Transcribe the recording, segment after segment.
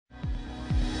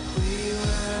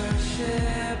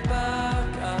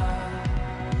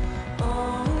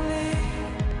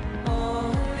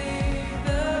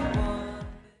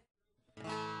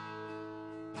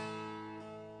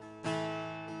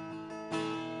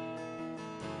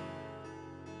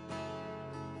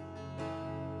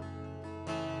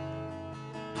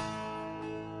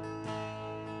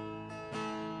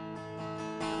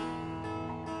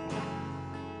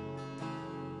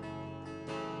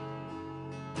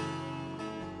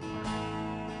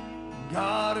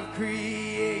God of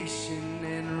creation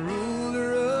and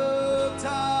ruler of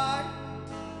time.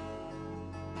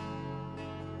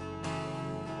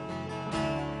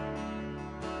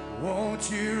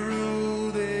 Won't you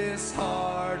rule this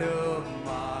heart of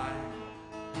mine?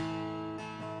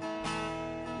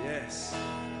 Yes.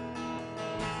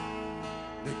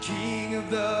 The King of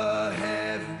the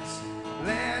heavens,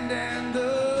 land and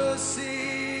the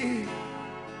sea.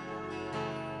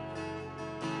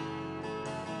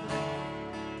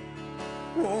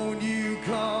 Won't you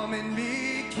come and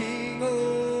be king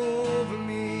over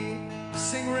me?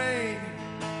 Sing reign.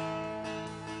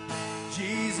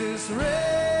 Jesus reign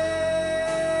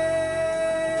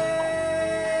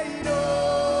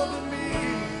over me.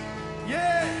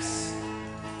 Yes.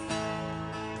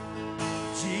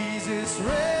 Jesus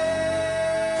reign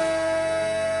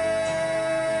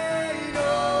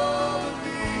over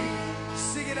me.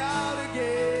 Sing it out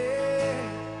again.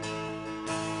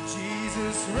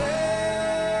 Jesus reign.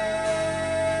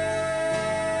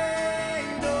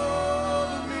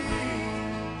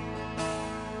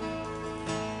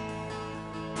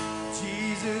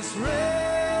 Jesus reign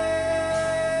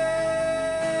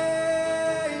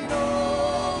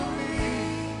over me.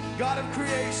 God of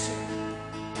creation,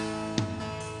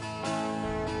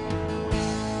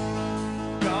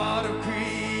 God of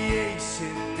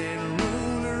creation and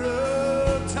ruler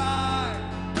of time.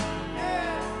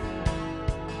 Yeah.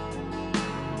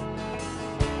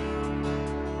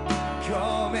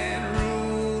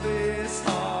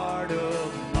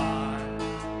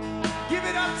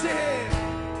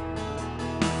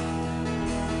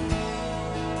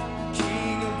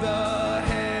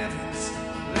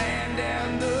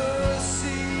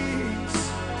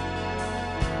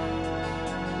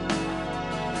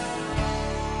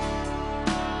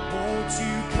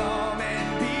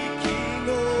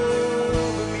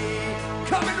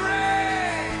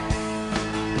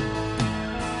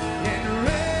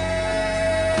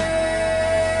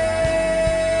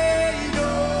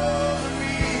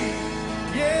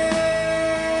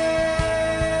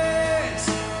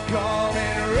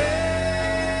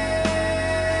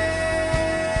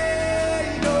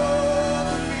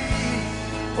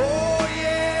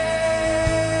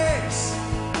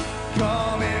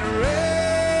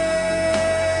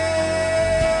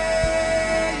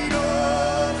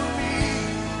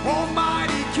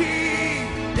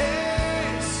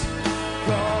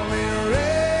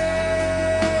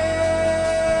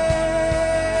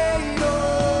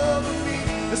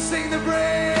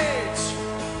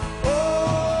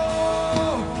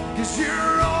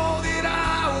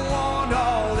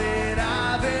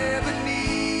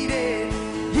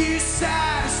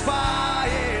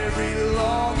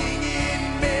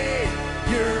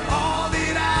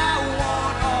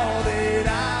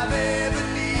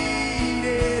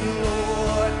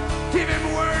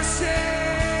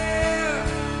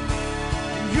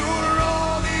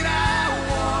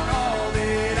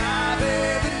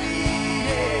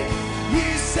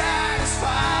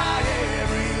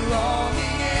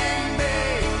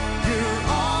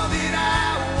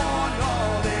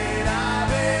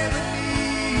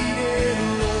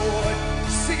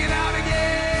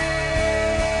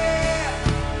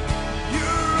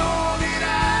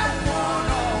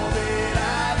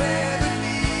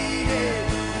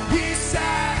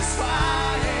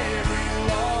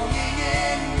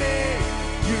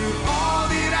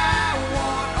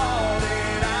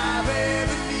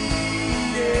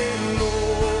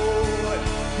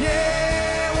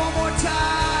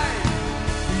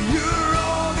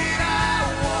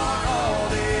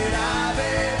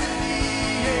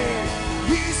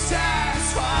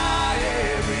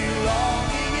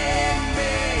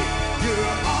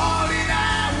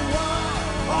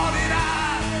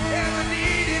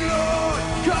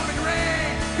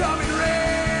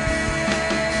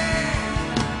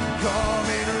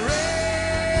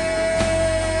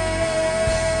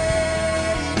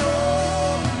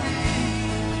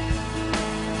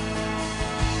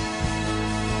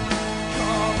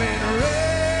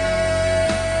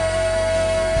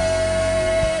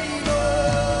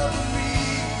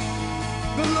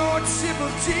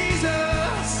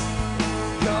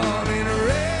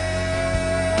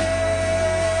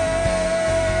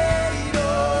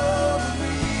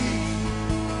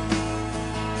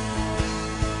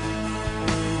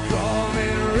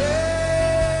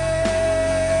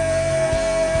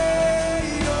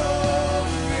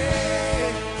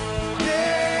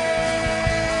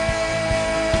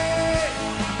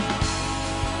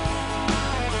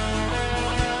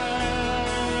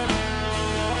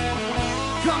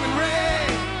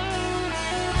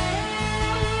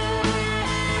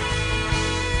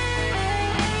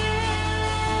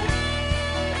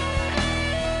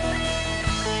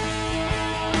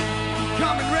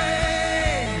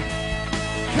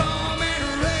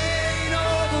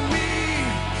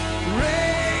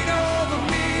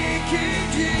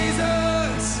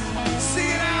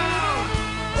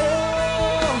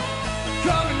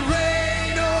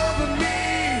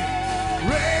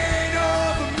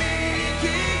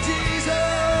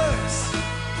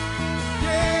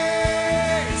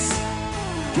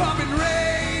 Come and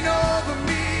reign over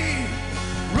me.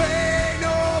 Reign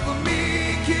over me,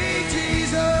 King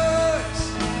Jesus.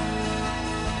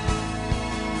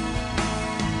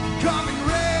 Come and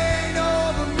reign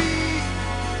over me.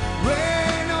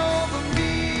 Reign over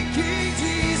me, King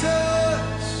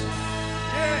Jesus.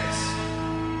 Yes.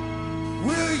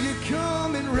 Will you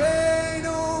come and reign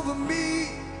over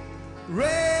me?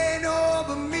 Reign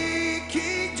over me,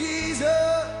 King Jesus.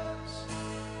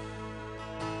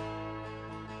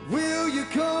 Will you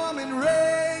come and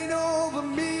reign over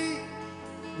me?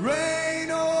 Reign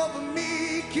over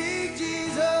me, King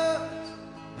Jesus.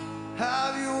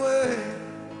 Have your way.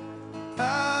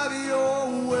 Have your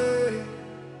way.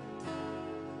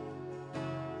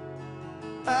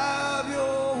 Have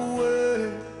your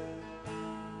way.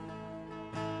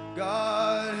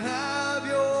 God, have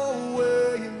your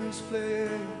way in this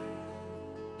place.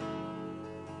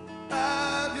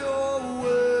 Have your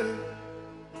way.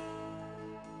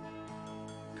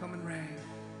 Come and reign.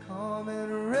 Come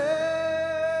and reign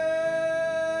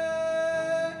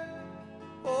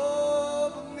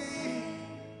over me.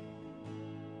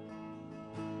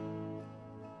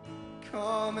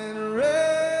 Come and reign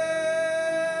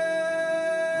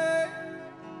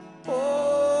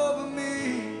over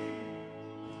me.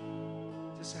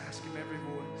 Just ask him every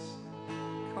voice.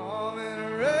 Come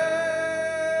and reign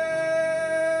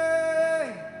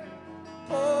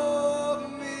over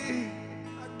me.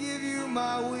 I give you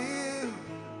my will.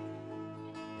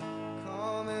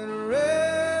 Come and reign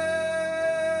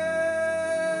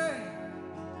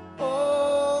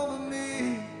over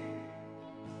me.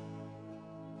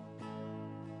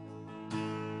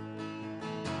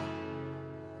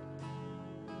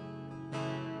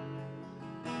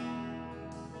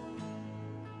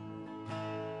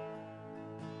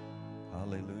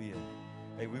 Hallelujah.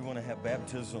 Hey, we want to have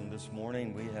baptism this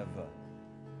morning. We have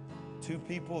two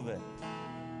people that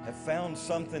have found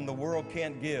something the world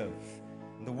can't give.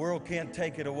 And the world can't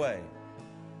take it away.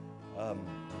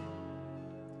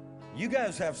 You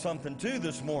guys have something too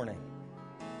this morning.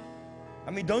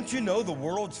 I mean, don't you know the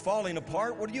world's falling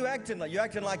apart? What are you acting like? You're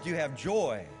acting like you have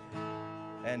joy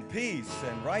and peace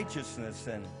and righteousness,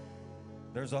 and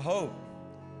there's a hope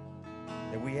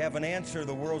that we have an answer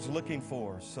the world's looking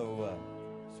for. So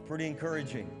it's pretty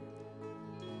encouraging.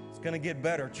 It's going to get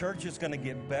better. Church is going to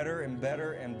get better and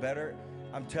better and better.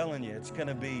 I'm telling you, it's going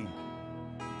to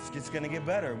get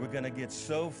better. We're going to get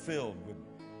so filled with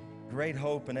great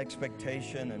hope and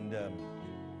expectation, and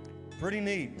pretty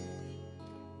neat.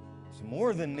 It's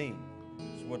more than neat.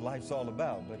 It's what life's all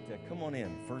about. But come on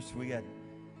in. First, we're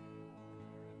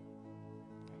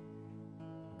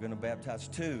going to baptize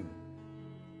two.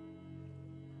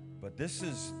 But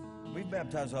we've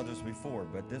baptized others before,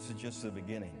 but this is just the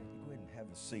beginning. Go ahead and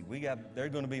have a seat. There are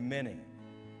going to be many.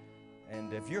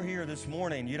 And if you're here this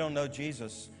morning, you don't know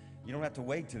Jesus, you don't have to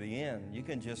wait to the end. You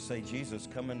can just say, Jesus,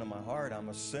 come into my heart. I'm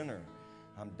a sinner.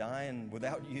 I'm dying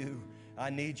without you. I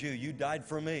need you. You died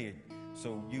for me.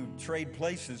 So you trade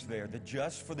places there, the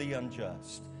just for the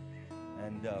unjust.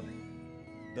 And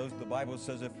the Bible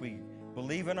says if we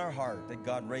believe in our heart that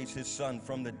God raised his son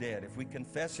from the dead, if we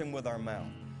confess him with our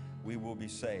mouth, we will be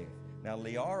saved. Now,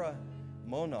 Liara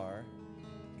Monar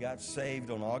got saved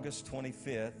on August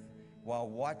 25th while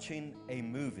watching a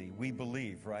movie. We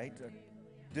believe, right?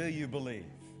 Do you believe?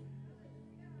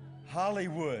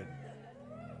 Hollywood.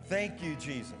 Thank you,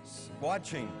 Jesus.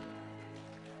 Watching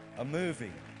a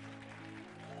movie.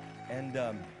 And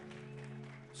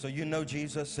so you know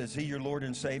Jesus. Is he your Lord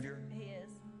and Savior? He is.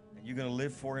 And you're going to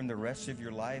live for him the rest of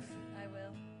your life? I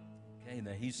will. Okay,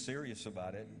 now he's serious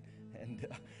about it.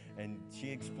 And she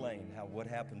explained what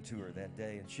happened to her that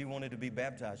day. And she wanted to be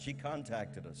baptized. She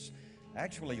contacted us.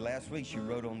 Actually, last week she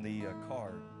wrote on the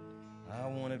card, I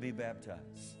want to be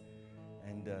baptized.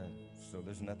 And so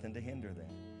there's nothing to hinder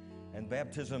that. And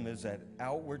baptism is that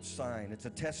outward sign. It's a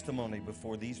testimony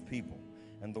before these people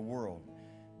and the world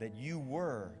that you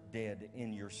were dead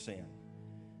in your sin,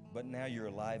 but now you're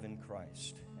alive in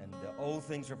Christ. And old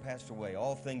things are passed away.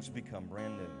 All things become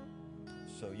brand new.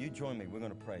 So you join me. We're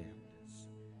going to pray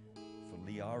for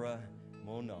Liara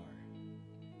Monar.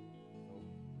 Oh,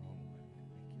 wrong one.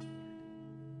 Thank you, Lord.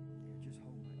 Yeah, just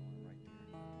hold my arm right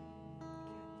there. Okay.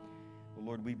 Well,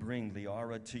 Lord, we bring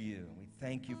Liara to you. We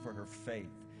thank you for her faith.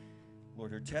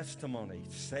 Lord, her testimony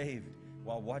saved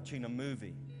while watching a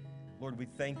movie. Lord, we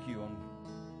thank you.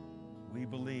 We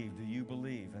believe. Do you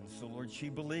believe? And so, Lord, she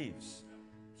believes.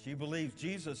 She believes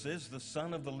Jesus is the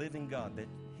Son of the living God, that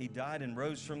he died and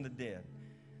rose from the dead.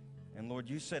 And Lord,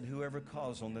 you said whoever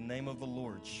calls on the name of the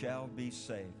Lord shall be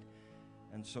saved.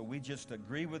 And so we just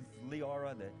agree with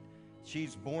Liara that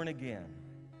she's born again.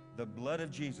 The blood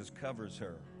of Jesus covers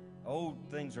her. Old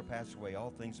things are passed away,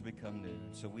 all things become new.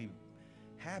 And so we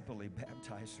happily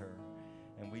baptize her.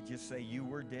 And we just say, you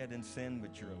were dead in sin,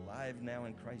 but you're alive now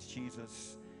in Christ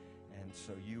Jesus. And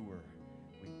so we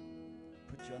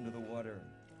put you under the water,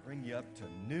 bring you up to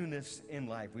newness in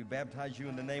life. We baptize you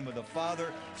in the name of the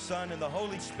Father, Son, and the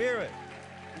Holy Spirit.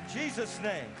 In Jesus'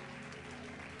 name.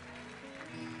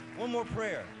 One more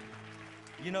prayer.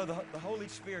 You know, the Holy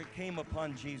Spirit came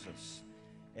upon Jesus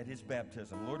at his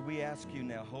baptism. Lord, we ask you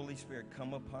now, Holy Spirit,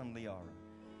 come upon Liara.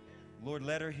 Lord,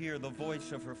 let her hear the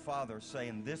voice of her Father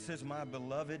saying, this is my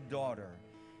beloved daughter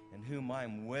in whom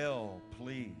I'm well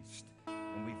pleased.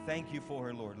 And we thank you for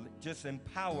her, Lord. Just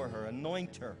empower her,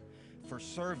 anoint her for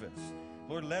service.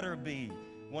 Lord, let her be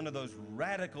one of those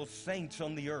radical saints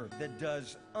on the earth that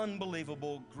does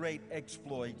unbelievable, great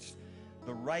exploits,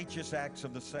 the righteous acts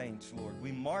of the saints, Lord.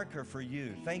 We mark her for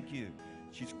you. Thank you.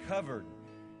 She's covered.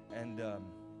 And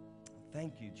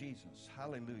thank you, Jesus.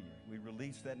 Hallelujah. We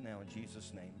release that now in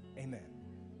Jesus' name. Amen.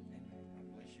 Amen.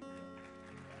 God bless you.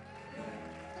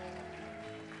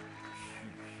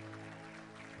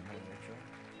 Come on, Rachel.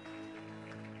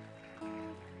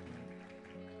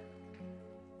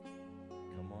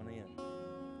 Come on in.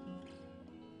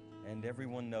 And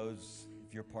everyone knows,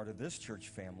 if you're part of this church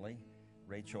family,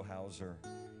 Rachel Hauser.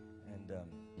 And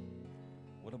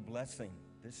what a blessing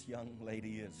this young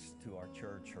lady is to our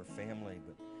church, her family.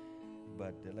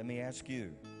 But let me ask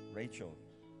you, Rachel,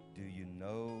 do you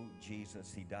know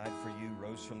Jesus? He died for you,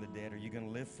 rose from the dead. Are you going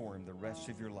to live for him the rest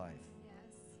of your life?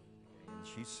 Yes. And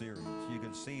she's serious. You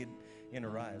can see it in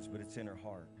her eyes, but it's in her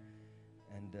heart.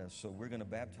 And so we're going to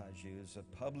baptize you as a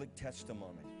public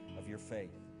testimony of your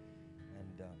faith.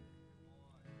 And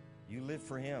you live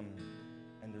for him,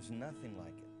 and there's nothing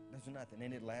like it. There's nothing.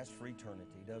 And it lasts for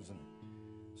eternity, doesn't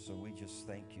it? So we just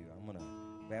thank you. I'm going to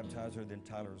baptize her, then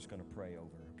Tyler's going to pray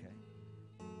over her, okay?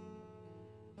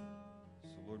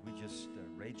 So, Lord, we just,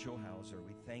 Rachel Hauser,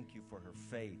 we thank you for her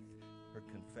faith, her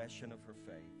confession of her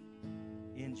faith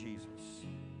in Jesus.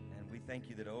 And we thank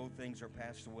you that old things are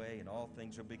passed away and all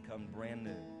things are become brand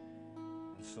new.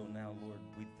 And so now, Lord,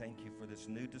 we thank you for this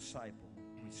new disciple.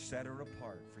 We set her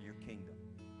apart for your kingdom.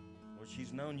 Lord,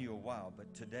 she's known you a while,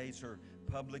 but today's her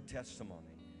public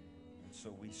testimony. And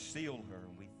so we seal her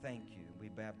and we thank you. We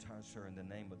baptize her in the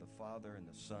name of the Father and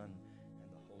the Son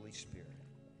and the Holy Spirit.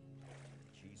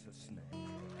 In Jesus'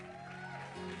 name.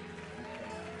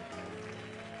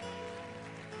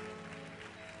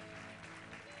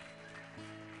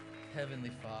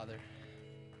 Heavenly Father,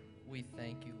 we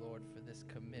thank you, Lord, for this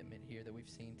commitment here that we've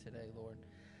seen today, Lord.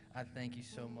 I thank you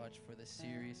so much for the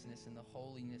seriousness and the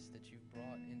holiness that you've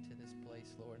brought into this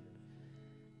place, Lord.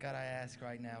 God, I ask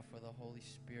right now for the Holy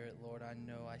Spirit, Lord. I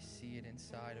know I see it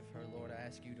inside of her, Lord. I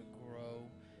ask you to grow.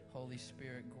 Holy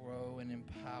Spirit, grow and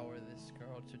empower this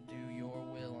girl to do your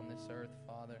will on this earth,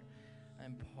 Father. I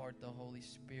impart the Holy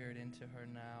Spirit into her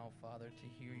now, Father,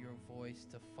 to hear your voice,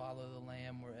 to follow the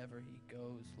Lamb wherever he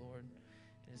goes, Lord.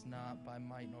 It is not by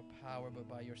might nor power, but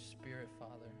by your Spirit,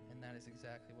 Father. And that is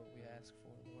exactly what we ask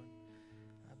for, Lord.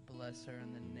 I bless her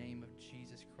in the name of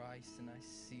Jesus Christ, and I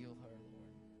seal her, Lord.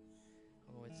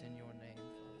 Oh, it's in your name,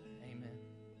 Father. Amen.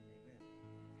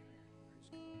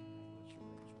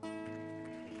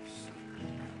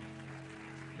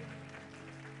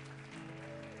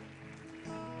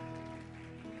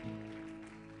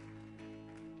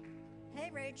 Hey,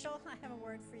 Rachel, I have a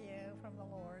word for you from the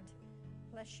Lord.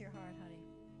 Bless your heart, honey.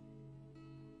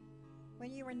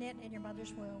 When you were knit in your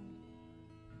mother's womb,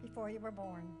 before you were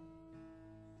born,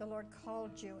 the Lord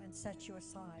called you and set you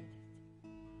aside.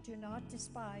 Do not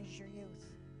despise your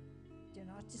youth. Do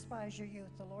not despise your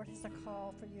youth. The Lord has a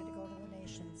call for you to go to the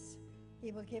nations.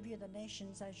 He will give you the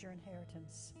nations as your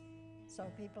inheritance.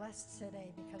 So be blessed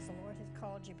today, because the Lord has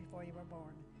called you before you were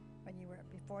born,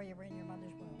 before you were in your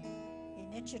mother's womb. He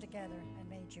knit you together and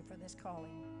made you for this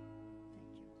calling.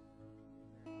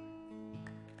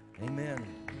 Thank you. Amen.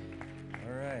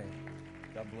 All right.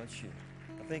 God bless you.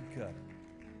 I think,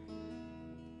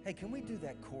 hey, can we do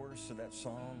that chorus of that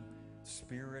song?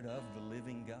 Spirit of the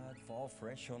living God, fall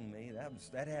fresh on me.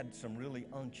 That had some really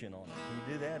unction on it.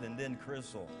 Can you do that? And then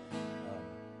Chris will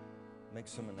make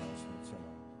some announcements.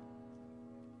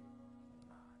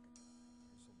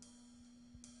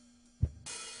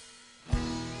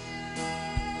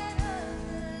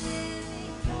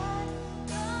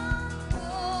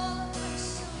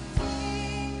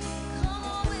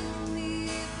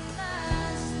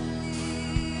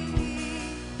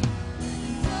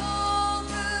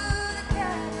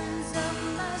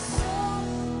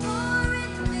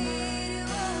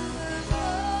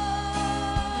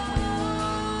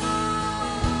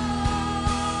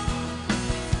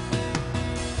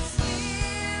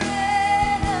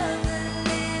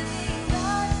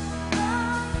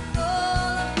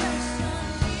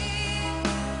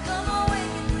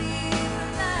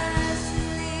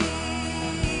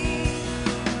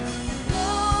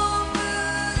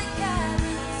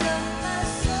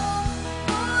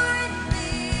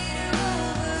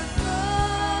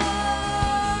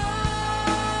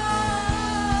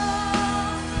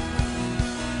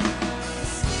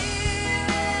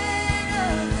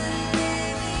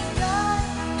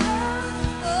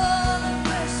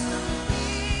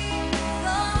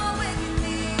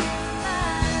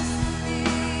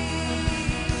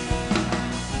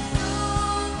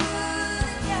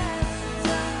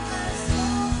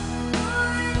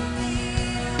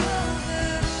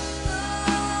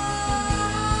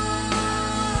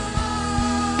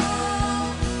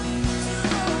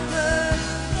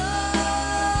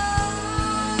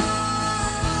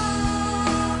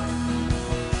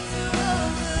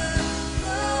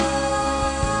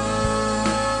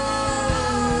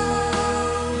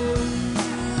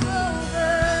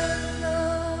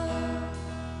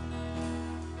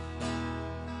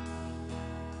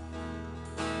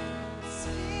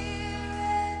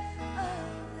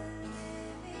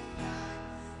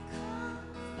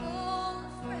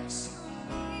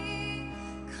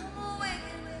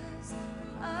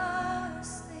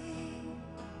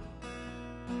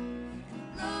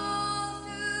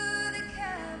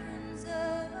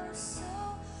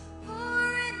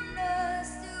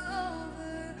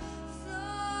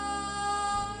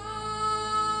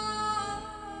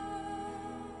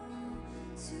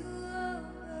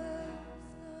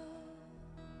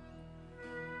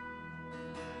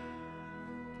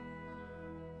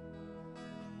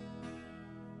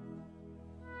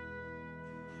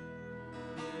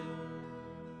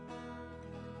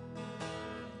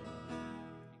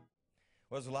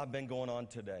 Well, there's a lot been going on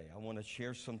today. I want to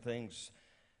share some things,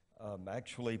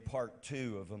 actually part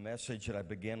 2 of a message that I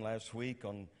began last week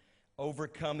on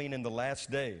overcoming in the last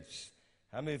days.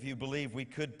 How many of you believe we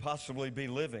could possibly be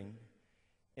living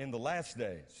in the last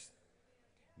days?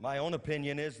 My own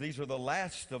opinion is these are the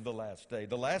last of the last days.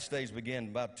 The last days began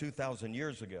about 2,000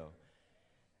 years ago.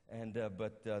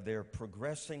 But they're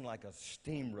progressing like a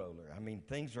steamroller. I mean,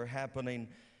 things are happening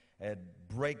at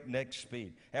breakneck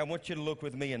speed. Hey, I want you to look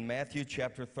with me in Matthew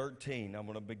chapter 13. I'm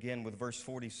going to begin with verse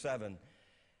 47.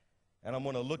 And I'm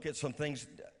going to look at some things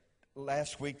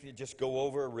last week, just go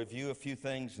over, review a few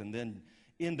things, and then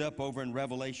end up over in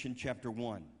Revelation chapter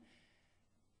 1.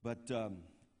 But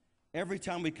every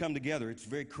time we come together, it's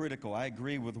very critical. I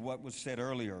agree with what was said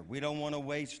earlier. We don't want to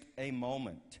waste a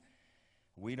moment.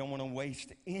 We don't want to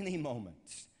waste any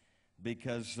moments,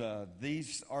 because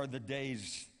these are the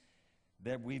days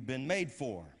that we've been made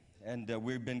for and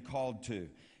we've been called to.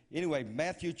 Anyway,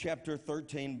 Matthew chapter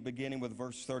 13, beginning with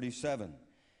verse 37,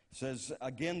 says,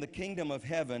 "Again, the kingdom of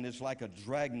heaven is like a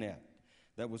dragnet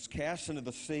that was cast into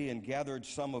the sea and gathered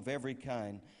some of every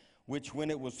kind, which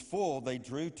when it was full they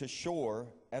drew to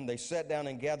shore, and they sat down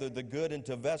and gathered the good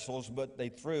into vessels, but they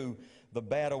threw the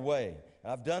bad away."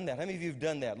 I've done that. How many of you have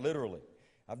done that, literally?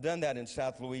 I've done that in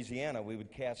South Louisiana. We would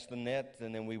cast the net,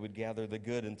 and then we would gather the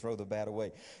good and throw the bad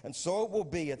away. And so it will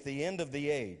be at the end of the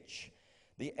age.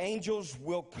 The angels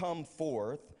will come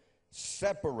forth,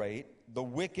 separate the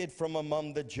wicked from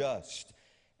among the just,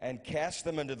 and cast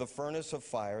them into the furnace of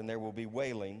fire, and there will be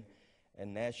wailing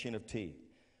and gnashing of teeth.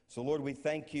 So, Lord, we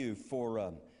thank you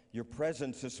for your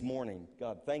presence this morning.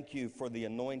 God, thank you for the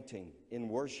anointing in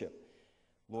worship.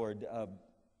 Lord,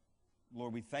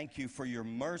 we thank you for your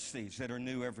mercies that are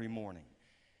new every morning.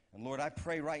 And Lord, I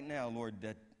pray right now, Lord,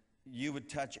 that you would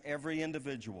touch every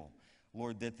individual.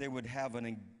 Lord, that they would have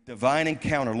a divine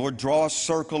encounter. Lord, draw a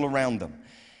circle around them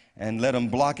and let them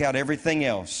block out everything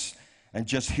else and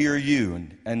just hear you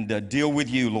and deal with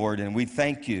you, Lord. And we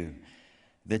thank you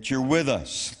that you're with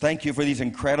us. Thank you for these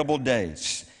incredible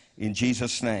days. In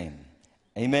Jesus' name,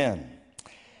 amen.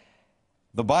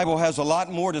 The Bible has a lot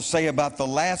more to say about the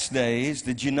last days,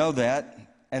 did you know that?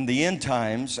 And the end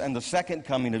times and the second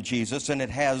coming of Jesus, than it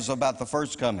has about the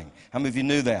first coming. How many of you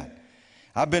knew that?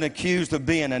 I've been accused of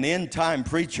being an end-time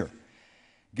preacher.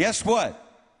 Guess what?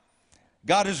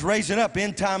 God is raising up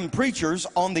end-time preachers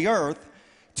on the earth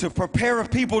to prepare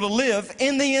people to live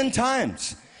in the end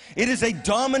times. It is a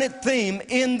dominant theme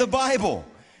in the Bible,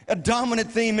 a dominant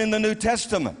theme in the New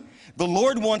Testament. The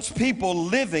Lord wants people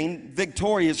living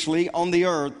victoriously on the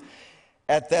earth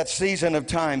at that season of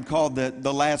time called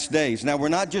the last days. Now, we're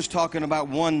not just talking about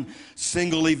one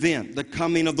single event, the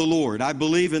coming of the Lord. I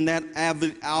believe in that,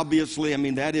 obviously. I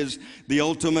mean, that is the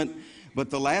ultimate. But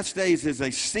the last days is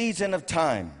a season of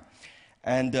time.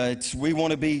 And we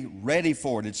want to be ready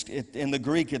for it. In the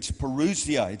Greek, it's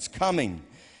parousia. It's coming.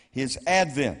 His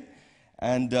advent.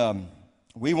 And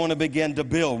we want to begin to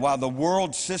build. While the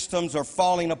world systems are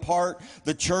falling apart,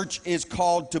 the church is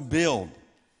called to build.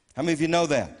 How many of you know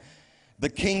that? The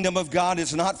kingdom of God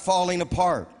is not falling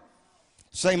apart.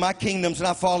 Say, my kingdom's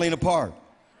not falling apart.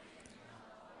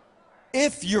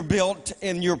 If you're built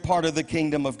and you're part of the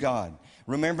kingdom of God.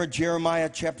 Remember Jeremiah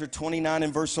chapter 29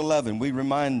 and verse 11. We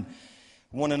remind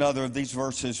one another of these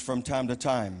verses from time to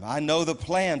time. I know the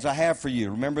plans I have for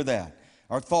you. Remember that.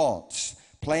 Our thoughts.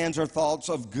 Plans are thoughts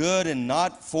of good and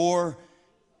not for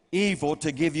evil,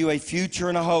 to give you a future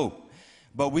and a hope.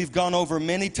 But we've gone over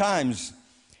many times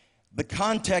the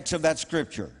context of that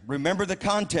scripture. Remember the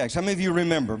context. How many of you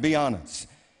remember? Be honest.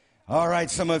 All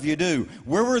right, some of you do.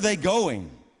 Where were they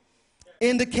going?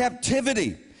 Into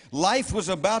captivity. Life was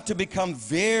about to become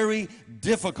very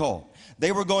difficult.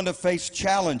 They were going to face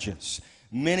challenges.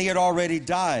 Many had already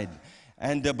died.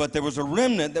 But there was a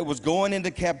remnant that was going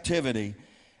into captivity.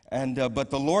 But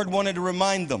the Lord wanted to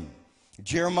remind them,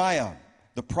 Jeremiah,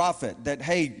 the prophet, that,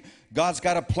 hey, God's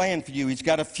got a plan for you. He's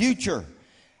got a future.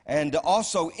 And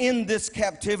also in this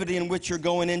captivity in which you're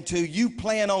going into, you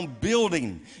plan on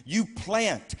building. You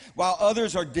plant. While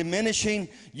others are diminishing,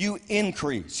 you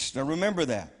increase. Now remember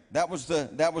that. That was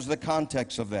the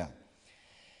context of that.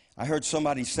 I heard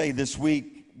somebody say this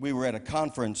week, we were at a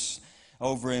conference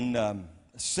over in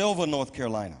Sylva, North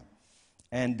Carolina.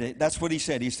 And that's what he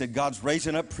said. He said, God's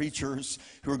raising up preachers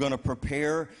who are going to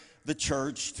prepare the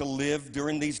church to live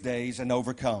during these days and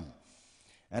overcome.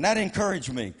 And that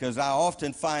encouraged me, because I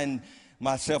often find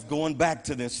myself going back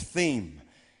to this theme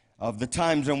of the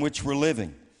times in which we're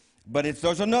living. But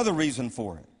there's another reason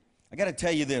for it. I got to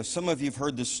tell you this. Some of you have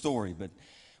heard this story, but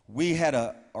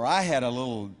I had a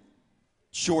little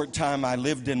short time. I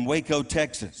lived in Waco,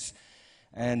 Texas.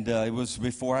 And it was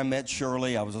before I met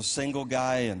Shirley. I was a single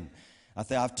guy, and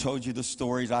I've told you the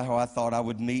stories, how I thought I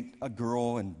would meet a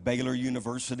girl, and Baylor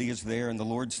University is there, and the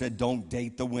Lord said, don't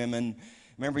date the women.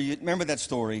 Remember that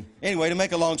story? Anyway, to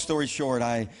make a long story short,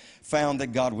 I found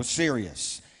that God was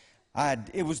serious.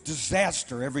 It was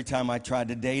disaster every time I tried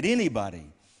to date anybody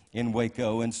in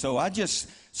Waco, and so I just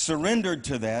surrendered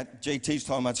to that. JT's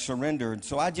talking about surrender, and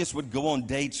so I just would go on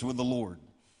dates with the Lord.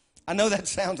 I know that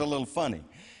sounds a little funny,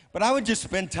 but I would just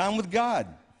spend time with God.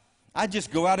 I'd just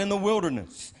go out in the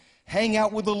wilderness, hang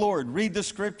out with the Lord, read the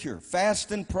scripture,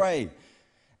 fast and pray.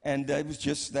 And it was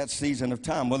just that season of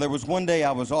time. Well, there was one day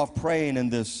I was off praying in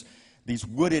this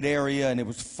wooded area, and it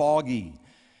was foggy.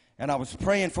 And I was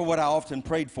praying for what I often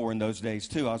prayed for in those days,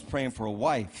 too. I was praying for a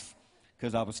wife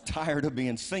because I was tired of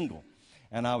being single.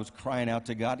 And I was crying out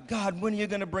to God, God, when are you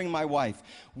going to bring my wife?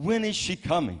 When is she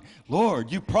coming?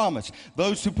 Lord, you promised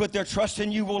those who put their trust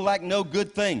in you will lack no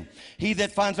good thing. He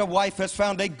that finds a wife has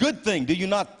found a good thing. Do you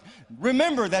not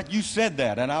remember that you said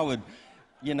that? And I would,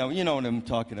 you know what I'm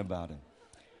talking about.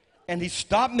 And he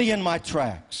stopped me in my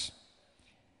tracks.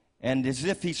 And as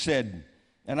if he said,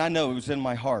 and I know it was in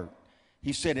my heart,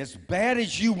 he said, as bad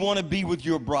as you want to be with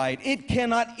your bride, it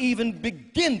cannot even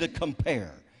begin to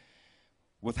compare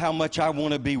with how much I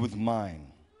want to be with mine.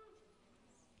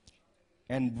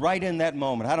 And right in that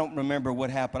moment, I don't remember what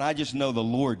happened. I just know the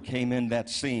Lord came in that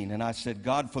scene. And I said,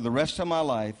 God, for the rest of my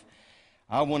life,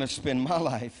 I want to spend my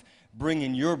life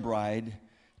bringing your bride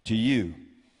to you.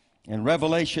 In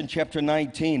Revelation chapter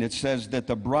 19, it says that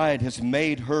the bride has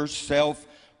made herself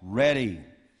ready.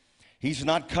 He's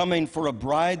not coming for a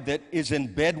bride that is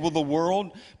in bed with the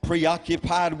world,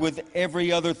 preoccupied with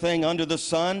every other thing under the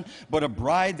sun, but a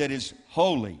bride that is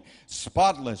holy,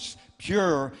 spotless,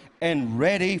 pure, and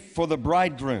ready for the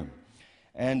bridegroom.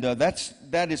 And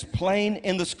that is plain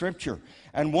in the scripture.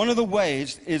 And one of the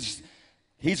ways is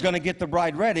he's going to get the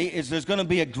bride ready is there's going to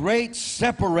be a great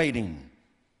separating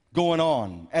going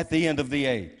on at the end of the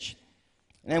age.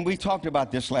 And we talked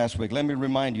about this last week. Let me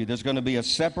remind you, there's going to be a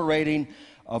separating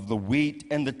of the wheat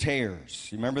and the tares.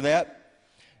 You remember that?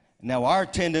 Now, our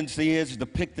tendency is to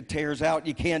pick the tares out.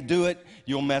 You can't do it,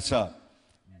 you'll mess up.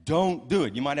 Don't do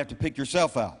it. You might have to pick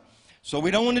yourself out. So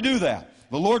we don't want to do that.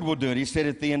 The Lord will do it. He said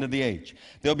at the end of the age.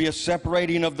 There'll be a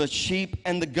separating of the sheep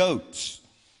and the goats.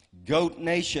 Goat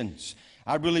nations.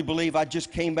 I really believe I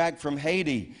just came back from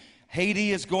Haiti.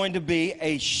 Haiti is going to be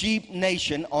a sheep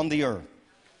nation on the earth.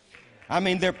 I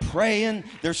mean, they're praying,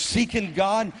 they're seeking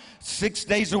God 6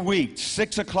 days a week,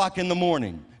 6 o'clock in the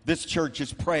morning. This church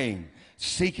is praying,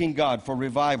 seeking God for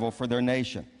revival for their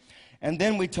nation. And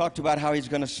then we talked about how he's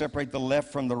going to separate the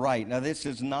left from the right. Now, this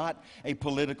is not a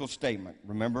political statement.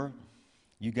 Remember,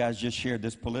 you guys just shared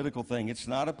this political thing. It's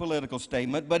not a political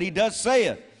statement, but he does say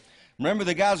it. Remember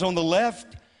the guys on the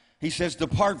left? He says,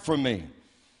 depart from me.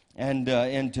 And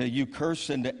into you curse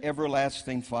into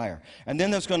everlasting fire. And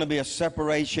then there's going to be a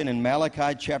separation in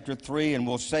Malachi chapter 3, and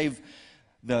we'll save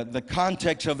the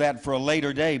context of that for a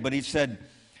later day. But he said,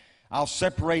 I'll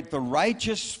separate the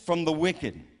righteous from the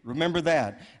wicked. Remember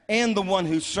that. And the one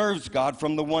who serves God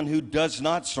from the one who does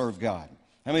not serve God.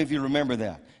 How many of you remember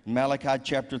that? In Malachi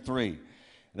chapter 3.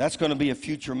 That's going to be a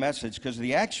future message because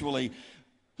who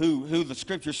the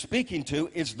scripture's speaking to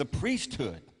is the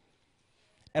priesthood.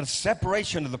 And a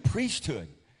separation of the priesthood.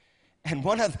 And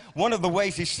one of the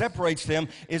ways he separates them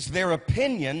is their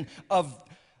opinion of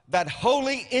that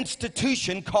holy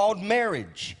institution called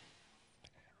marriage.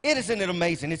 Isn't it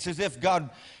amazing? It's as if God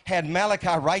had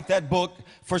Malachi write that book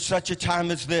for such a time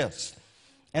as this.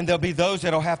 And there'll be those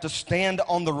that'll have to stand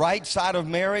on the right side of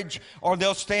marriage, or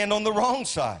they'll stand on the wrong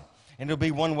side. And it'll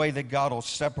be one way that God will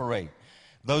separate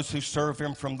those who serve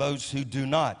him from those who do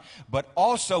not. But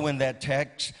also in that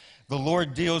text, the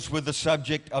Lord deals with the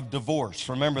subject of divorce.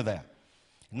 Remember that.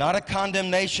 Not a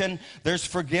condemnation. There's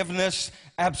forgiveness.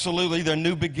 Absolutely. There are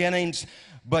new beginnings.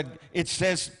 But it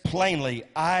says plainly,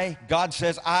 God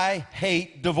says, I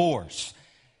hate divorce.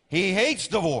 He hates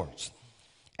divorce.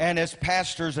 And as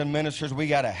pastors and ministers, we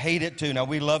got to hate it too. Now,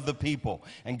 we love the people,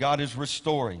 and God is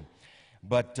restoring.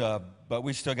 But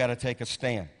we still got to take a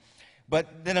stand.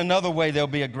 But then another way there'll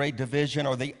be a great division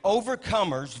are the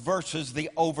overcomers versus the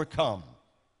overcome.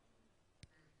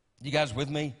 You guys with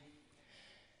me?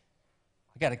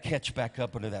 I got to catch back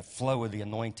up into that flow of the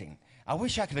anointing. I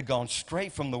wish I could have gone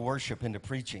straight from the worship into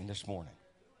preaching this morning.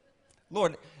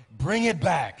 Lord, bring it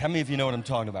back. How many of you know what I'm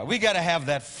talking about? We got to have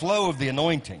that flow of the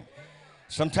anointing.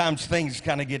 Sometimes things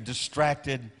kind of get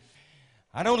distracted.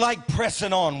 I don't like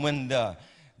pressing on when the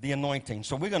anointing.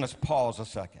 So we're going to pause a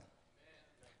second.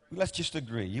 Let's just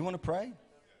agree. You want to pray?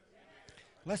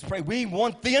 Let's pray. We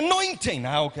want the anointing.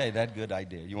 Okay, that's a good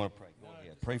idea. You want to pray? Go ahead.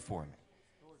 Pray for me.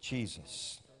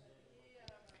 Jesus.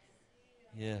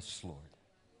 Yes, Lord.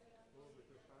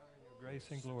 Grace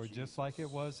and glory, just like it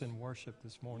was in worship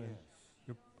this morning.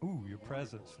 Your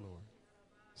presence, Lord.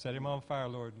 Set him on fire,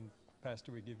 Lord, and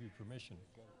Pastor, we give you permission.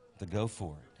 To go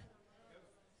for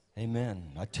it.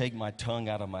 Amen. I take my tongue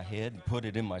out of my head and put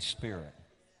it in my spirit.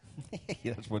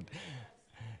 That's what,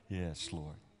 yes,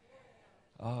 Lord.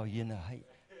 Oh, you know,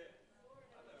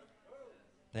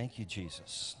 thank you,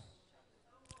 Jesus.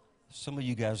 Some of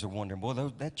you guys are wondering, boy,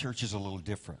 that church is a little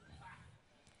different.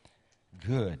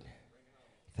 Good.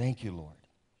 Thank you, Lord.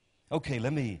 Okay,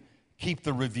 let me keep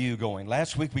the review going.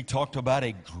 Last week we talked about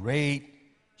a great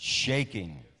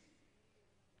shaking.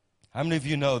 How many of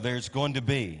you know there's going to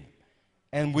be,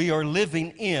 and we are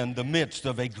living in the midst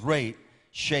of a great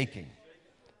shaking?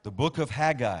 The book of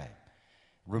Haggai.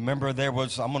 Remember I'm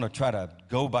going to try to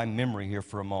go by memory here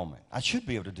for a moment. I should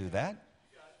be able to do that.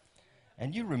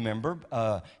 And you remember,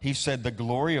 he said, the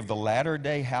glory of the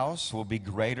latter-day house will be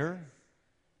greater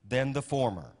than the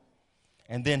former.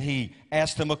 And then he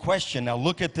asked them a question. Now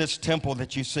look at this temple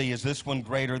that you see. Is this one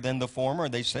greater than the former?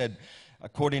 They said,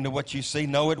 according to what you see,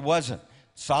 no, it wasn't.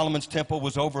 Solomon's temple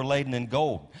was overladen in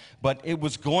gold. But it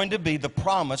was going to be the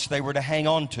promise they were to hang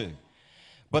on to.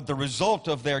 But the result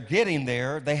of their getting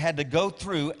there, they had to go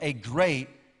through a great,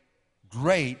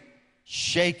 great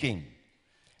shaking.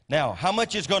 Now, how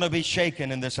much is going to be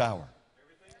shaken in this hour?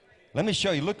 Let me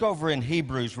show you. Look over in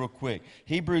Hebrews real quick.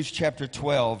 Hebrews chapter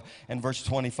 12 and verse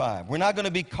 25. We're not going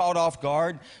to be caught off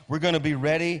guard. We're going to be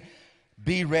ready.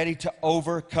 Be ready to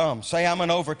overcome. Say, I'm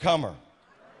an overcomer.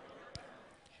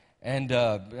 And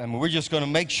we're just going to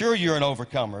make sure you're an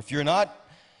overcomer. If you're not,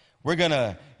 we're going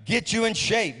to get you in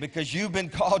shape because you've been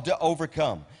called to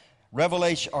overcome.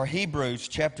 Revelation or Hebrews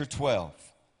chapter 12.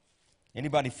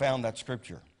 Anybody found that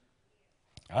scripture?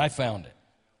 I found it.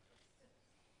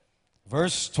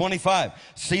 Verse 25,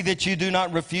 see that you do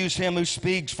not refuse him who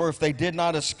speaks, for if they did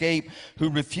not escape who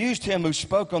refused him who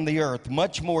spoke on the earth,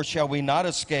 much more shall we not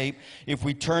escape if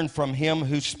we turn from him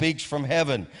who speaks from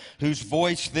heaven, whose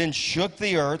voice then shook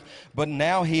the earth, but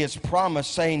now he has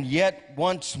promised, saying, yet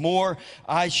once more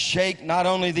I shake not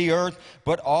only the earth,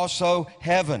 but also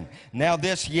heaven. Now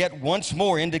this yet once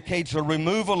more indicates a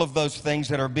removal of those things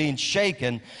that are being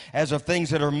shaken as of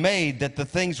things that are made, that the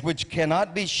things which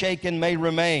cannot be shaken may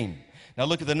remain. Now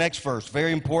look at the next verse,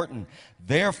 very important.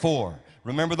 Therefore,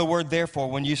 remember the word therefore.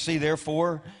 When you see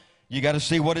therefore, you got to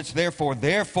see what it's there for.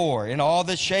 Therefore, in all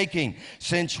the shaking,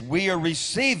 since we are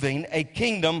receiving a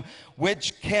kingdom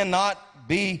which cannot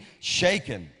be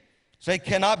shaken. Say,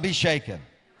 cannot be shaken.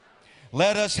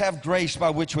 Let us have grace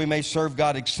by which we may serve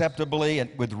God acceptably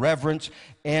and with reverence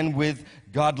and with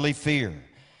godly fear.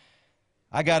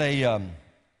 I got an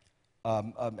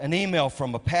email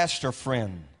from a pastor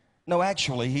friend. No,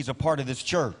 actually, he's a part of this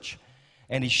church.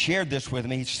 And he shared this with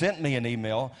me. He sent me an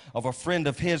email of a friend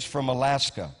of his from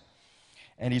Alaska.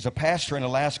 And he's a pastor in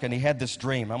Alaska, and he had this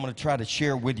dream. I'm going to try to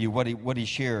share with you what he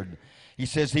shared. He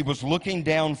says he was looking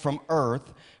down from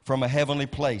earth from a heavenly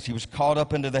place. He was caught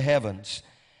up into the heavens,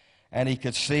 and he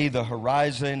could see the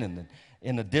horizon and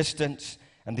in the distance,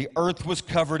 and the earth was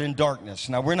covered in darkness.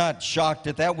 Now, we're not shocked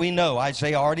at that. We know.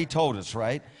 Isaiah already told us,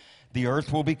 right? The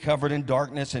earth will be covered in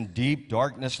darkness, and deep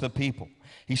darkness the people.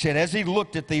 He said as he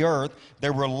looked at the earth,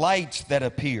 there were lights that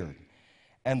appeared.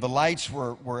 And the lights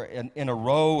were in a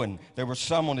row, and there were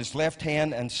some on his left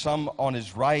hand and some on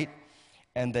his right.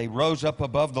 And they rose up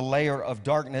above the layer of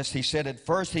darkness. He said at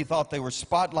first he thought they were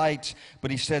spotlights,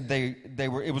 but he said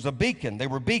it was a beacon. They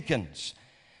were beacons.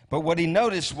 But what he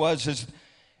noticed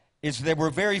is there were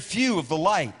very few of the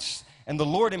lights. And the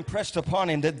Lord impressed upon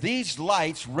him that these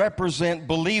lights represent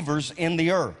believers in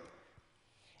the earth.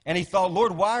 And he thought,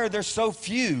 Lord, why are there so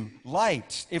few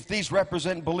lights if these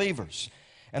represent believers?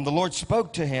 And the Lord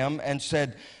spoke to him and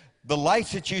said, the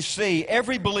lights that you see,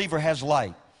 every believer has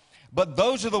light. But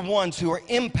those are the ones who are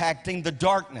impacting the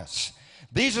darkness.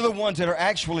 These are the ones that are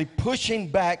actually pushing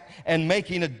back and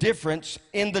making a difference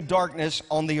in the darkness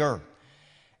on the earth.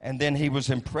 And then he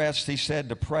was impressed, he said,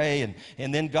 to pray.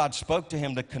 And then God spoke to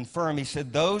him to confirm. He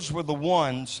said, those were the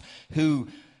ones who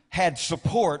had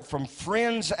support from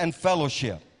friends and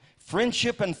fellowship.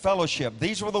 Friendship and fellowship.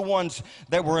 These were the ones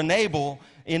that were enabled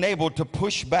to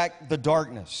push back the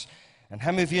darkness. And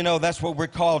how many of you know that's what we're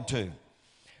called to?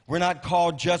 We're not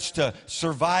called just to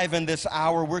survive in this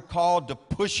hour. We're called to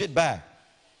push it back.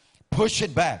 Push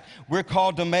it back. We're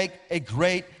called to make a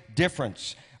great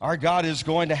difference. Our God is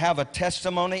going to have a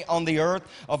testimony on the earth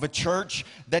of a church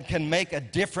that can make a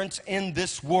difference in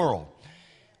this world.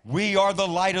 We are the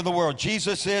light of the world.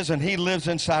 Jesus is, and he lives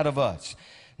inside of us.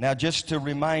 Now, just to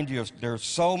remind you, there are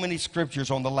so many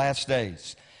scriptures on the last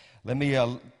days. Let me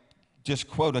just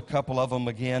quote a couple of them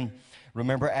again.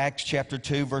 Remember Acts chapter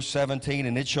 2, verse 17,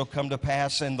 and it shall come to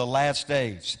pass in the last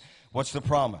days. What's the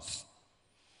promise?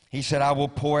 He said, I will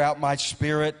pour out my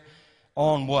Spirit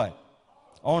on what?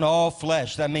 On all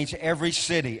flesh. That means every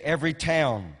city, every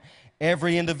town,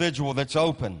 every individual that's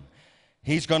open.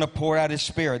 He's going to pour out His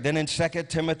Spirit. Then in 2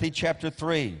 Timothy chapter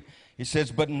 3, he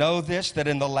says, but know this, that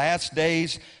in the last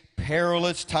days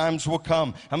perilous times will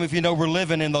come. How many of you know we're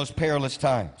living in those perilous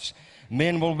times?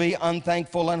 Men will be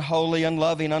unthankful, unholy,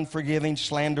 unloving, unforgiving,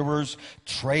 slanderers,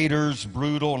 traitors,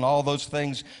 brutal, and all those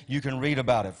things. You can read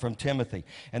about it from Timothy.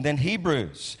 And then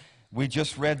Hebrews, we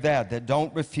just read that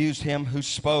don't refuse Him who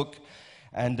spoke,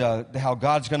 and how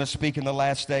God's going to speak in the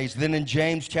last days. Then in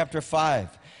James chapter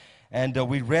 5, and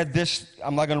we read this.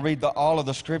 I'm not going to read all of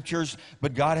the scriptures,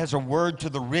 but God has a word to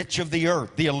the rich of the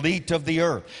earth, the elite of the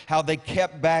earth, how they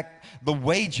kept back the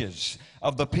wages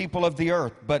of the people of the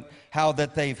earth, but how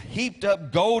that they've heaped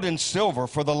up gold and silver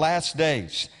for the last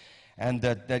days, and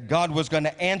that God was going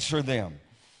to answer them,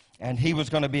 and He was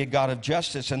going to be a God of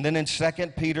justice. And then in 2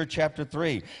 Peter chapter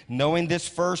 3, knowing this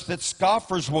first, that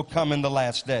scoffers will come in the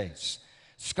last days.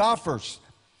 Scoffers.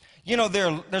 You know,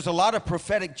 there's a lot of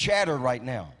prophetic chatter right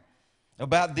now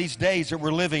about these days that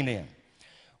we're living in.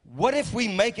 What if we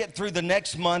make it through the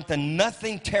next month and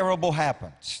nothing terrible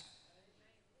happens?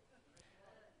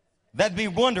 That'd be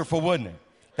wonderful, wouldn't it?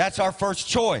 That's our first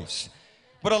choice.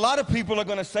 But a lot of people are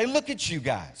going to say, look at you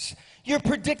guys. You're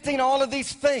predicting all of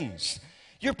these things.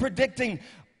 You're predicting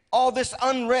all this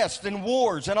unrest and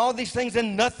wars and all these things,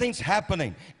 and nothing's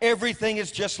happening. Everything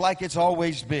is just like it's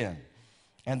always been.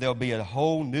 And there'll be a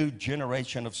whole new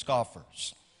generation of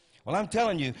scoffers. Well, I'm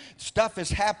telling you, stuff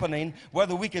is happening,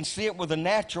 whether we can see it with a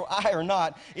natural eye or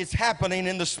not. It's happening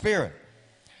in the Spirit.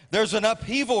 There's an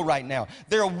upheaval right now.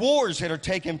 There are wars that are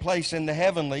taking place in the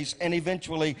heavenlies, and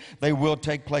eventually they will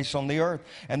take place on the earth.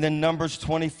 And then Numbers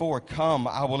 24, come,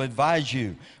 I will advise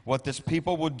you what this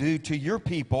people will do to your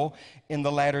people in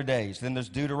the latter days. Then there's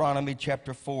Deuteronomy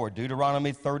chapter 4,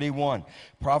 Deuteronomy 31,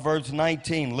 Proverbs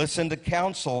 19, listen to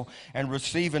counsel and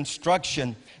receive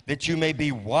instruction that you may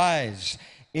be wise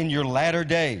in your latter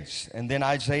days. And then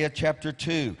Isaiah chapter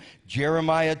 2,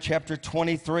 Jeremiah chapter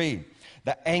 23,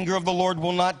 the anger of the Lord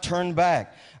will not turn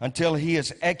back until He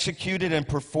has executed and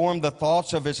performed the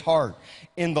thoughts of His heart.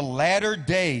 In the latter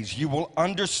days, you will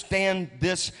understand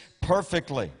this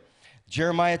perfectly.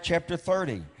 Jeremiah chapter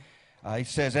 30, he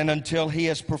says, and until He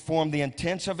has performed the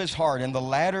intents of His heart, in the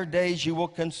latter days you will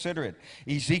consider it.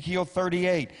 Ezekiel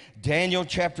 38, Daniel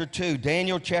chapter 2,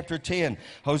 Daniel chapter 10,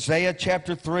 Hosea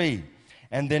chapter 3.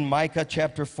 And then Micah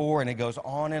chapter 4, and it goes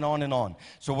on and on and on.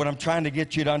 So what I'm trying to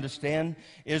get you to understand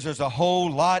is there's a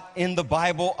whole lot in the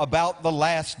Bible about the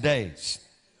last days.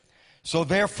 So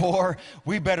therefore,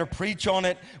 we better preach on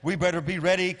it. We better be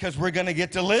ready, because we're going to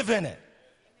get to live in it.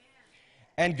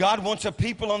 And God wants a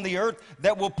people on the earth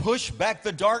that will push back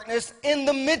the darkness in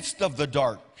the midst of the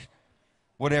dark.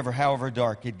 However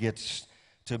dark it gets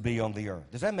to be on the earth.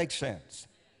 Does that make sense?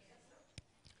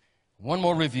 One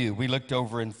more review. We looked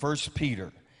over in 1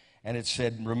 Peter, and it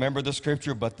said, remember the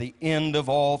scripture, but the end of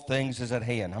all things is at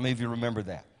hand. How many of you remember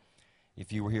that?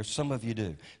 If you were here, some of you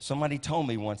do. Somebody told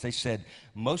me once, they said,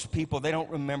 most people, they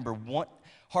don't remember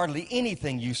hardly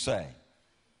anything you say.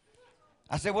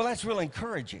 I said, well, that's real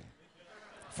encouraging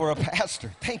for a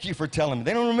pastor. Thank you for telling me.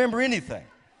 They don't remember anything.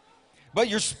 But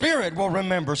your spirit will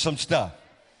remember some stuff.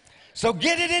 So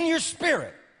get it in your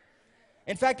spirit.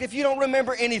 In fact, if you don't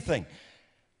remember anything,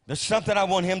 there's something I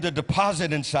want Him to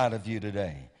deposit inside of you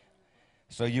today,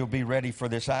 so you'll be ready for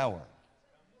this hour.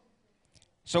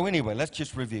 So anyway, let's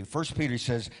just review. 1 Peter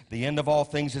says, the end of all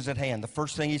things is at hand. The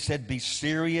first thing he said, be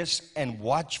serious and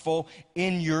watchful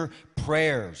in your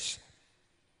prayers.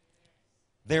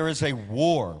 There is a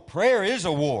war. Prayer is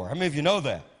a war. How many of you know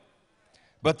that?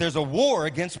 But there's a war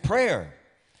against prayer.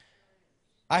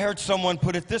 I heard someone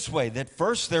put it this way, that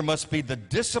first there must be the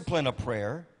discipline of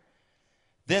prayer.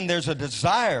 Then there's a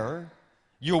desire.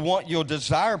 You'll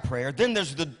desire prayer. Then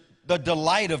there's the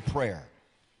delight of prayer.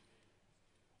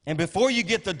 And before you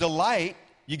get the delight,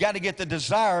 you got to get the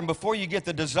desire. And before you get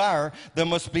the desire, there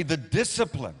must be the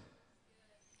discipline.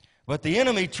 But the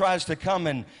enemy tries to come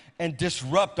and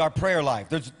disrupt our prayer life.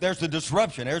 There's the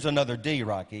disruption. There's another D,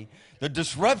 Rocky. The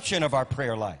disruption of our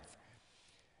prayer life.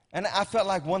 And I felt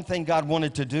like one thing God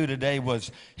wanted to do today was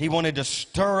He wanted to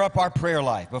stir up our prayer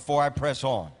life before I press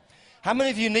on. How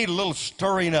many of you need a little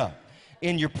stirring up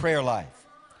in your prayer life?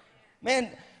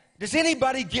 Man, does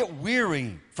anybody get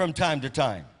weary from time to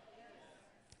time?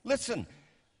 Listen,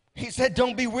 He said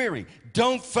don't be weary.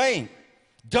 Don't faint.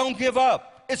 Don't give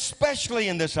up. especially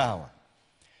in this hour.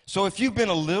 So if you've been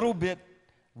a little bit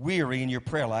weary in your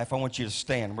prayer life, I want you to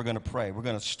stand. We're going to pray. We're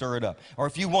going to stir it up. Or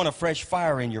if you want a fresh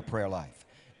fire in your prayer life,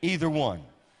 either one.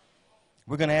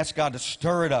 We're going to ask God to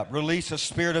stir it up, release a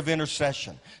spirit of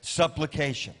intercession,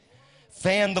 supplication.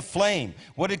 Fan the flame.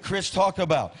 What did Chris talk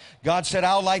about? God said,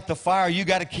 I'll light the fire. You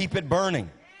got to keep it burning.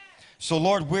 So,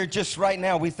 Lord, we're just right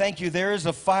now, we thank you. There is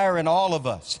a fire in all of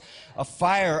us, a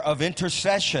fire of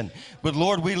intercession. But,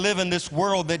 Lord, we live in this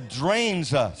world that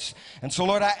drains us. And so,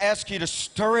 Lord, I ask you to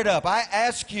stir it up. I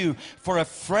ask you for a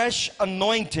fresh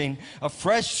anointing, a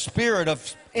fresh spirit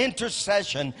of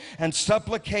intercession and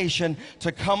supplication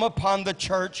to come upon the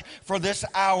church for this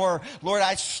hour. Lord,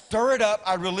 I stir it up.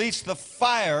 I release the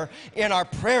fire in our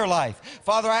prayer life.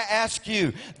 Father, I ask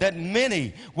you that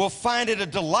many will find it a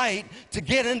delight to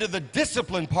get into the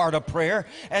discipline part of prayer,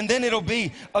 and then it'll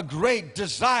be a great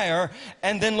desire.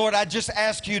 And then, Lord, I just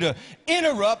ask you to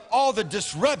interrupt all the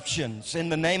disruptions in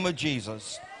the name of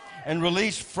Jesus and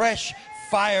release fresh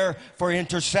fire for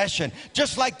intercession.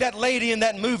 Just like that lady in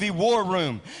that movie, War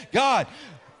Room. God,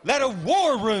 let a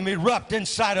war room erupt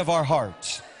inside of our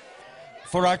hearts.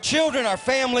 For our children, our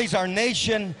families, our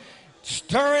nation.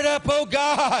 Stir it up, oh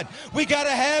God. We got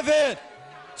to have it.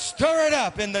 Stir it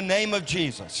up in the name of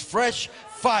Jesus. Fresh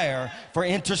fire for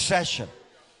intercession.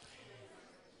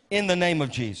 In the name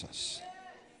of Jesus.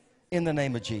 In the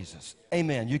name of Jesus.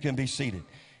 Amen. You can be seated.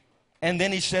 And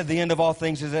then he said, the end of all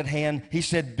things is at hand. He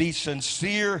said, be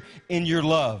sincere in your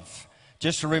love.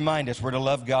 Just to remind us, we're to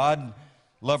love God,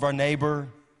 love our neighbor.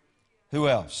 Who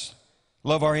else?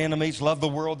 Love our enemies, love the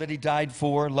world that he died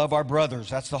for, love our brothers.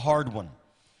 That's the hard one.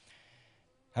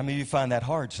 How many of you find that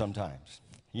hard sometimes?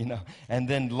 You know, and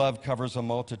then love covers a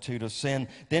multitude of sin.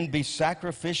 Then be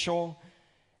sacrificial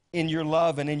in your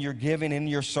love and in your giving, in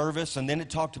your service. And then it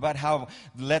talked about how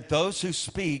let those who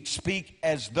speak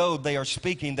as though they are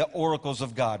speaking the oracles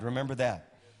of God. Remember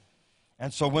that?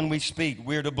 And so when we speak,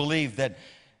 we're to believe that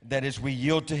as we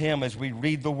yield to him, as we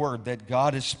read the word, that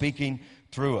God is speaking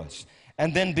through us.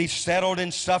 And then be settled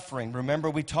in suffering. Remember,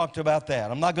 we talked about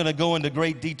that. I'm not going to go into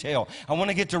great detail. I want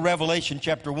to get to Revelation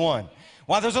chapter 1.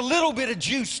 Well, there's a little bit of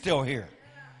juice still here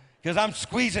because I'm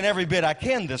squeezing every bit I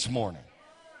can this morning.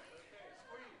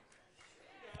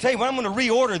 Tell you what, I'm going to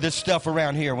reorder this stuff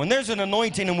around here. When there's an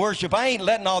anointing in worship, I ain't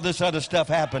letting all this other stuff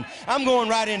happen. I'm going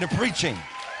right into preaching.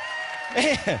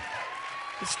 Man,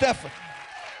 this stuff,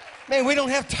 man, we don't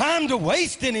have time to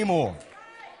waste anymore.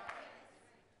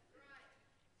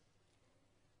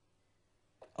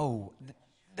 Oh,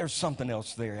 there's something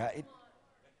else there.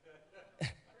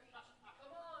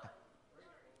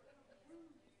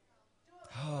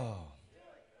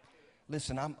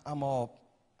 Listen,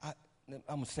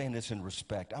 I'm saying this in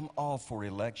respect. I'm all for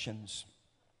elections.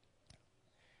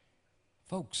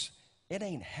 Folks, it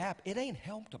ain't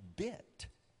helped a bit.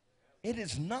 It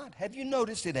is not. Have you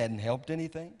noticed it hadn't helped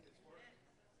anything?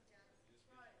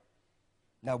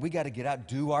 Now, we got to get out,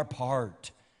 do our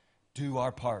part. Do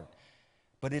our part.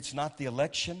 But it's not the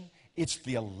election. It's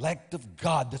the elect of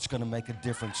God that's going to make a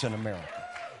difference in America.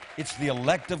 It's the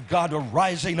elect of God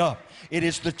rising up. It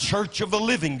is the church of the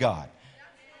living God.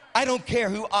 I don't care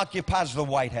who occupies the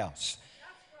White House.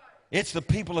 It's the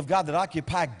people of God that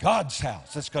occupy God's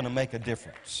house that's going to make a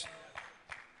difference.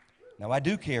 Now, I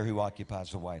do care who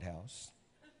occupies the White House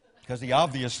because he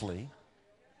obviously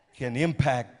can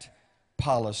impact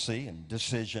policy and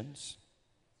decisions.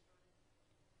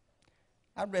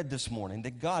 I read this morning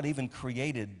that God even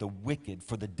created the wicked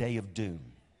for the day of doom.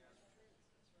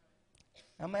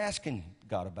 I'm asking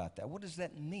God about that. What does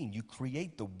that mean? You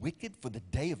create the wicked for the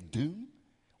day of doom?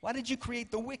 Why did you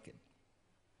create the wicked?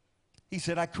 He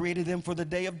said, I created them for the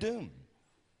day of doom.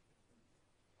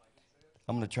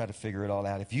 I'm going to try to figure it all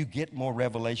out. If you get more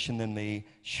revelation than me,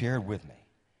 share it with me.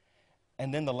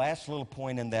 And then the last little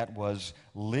point in that was,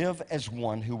 live as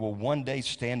one who will one day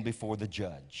stand before the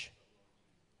judge.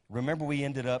 Remember, we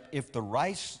ended up, if the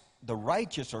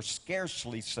righteous are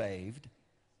scarcely saved,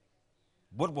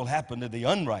 what will happen to the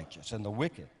unrighteous and the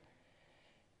wicked?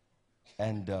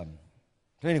 And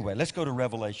anyway, let's go to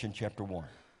Revelation chapter 1.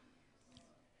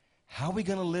 How are we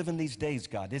going to live in these days,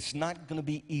 God? It's not going to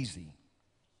be easy.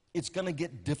 It's going to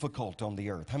get difficult on the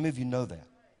earth. How many of you know that?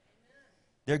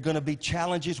 There are going to be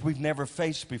challenges we've never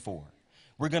faced before.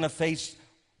 We're going to face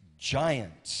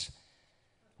giants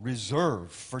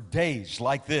reserved for days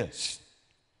like this.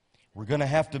 We're going to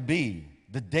have to be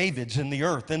the Davids in the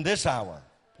earth in this hour.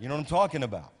 You know what I'm talking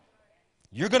about?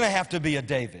 You're going to have to be a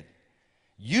David.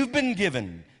 You've been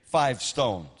given 5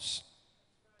 stones.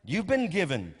 You've been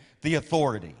given the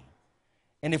authority.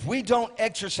 And if we don't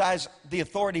exercise the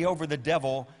authority over the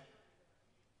devil,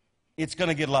 it's going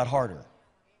to get a lot harder.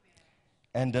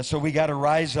 And so we got to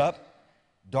rise up.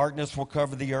 Darkness will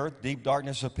cover the earth, deep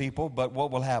darkness of people, but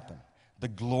what will happen? The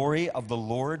glory of the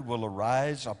Lord will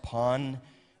arise upon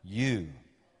you.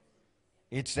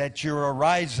 It's that you're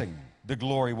arising, the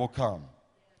glory will come.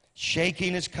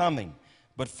 Shaking is coming,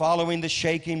 but following the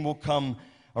shaking will come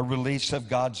a release of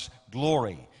God's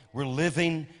glory. We're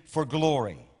living for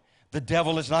glory. The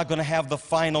devil is not going to have the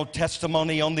final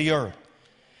testimony on the earth.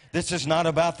 This is not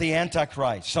about the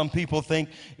Antichrist. Some people think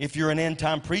if you're an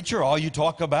end-time preacher, all you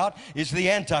talk about is the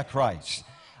Antichrist.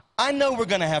 I know we're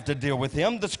going to have to deal with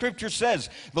him. The Scripture says,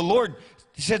 the Lord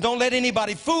said, don't let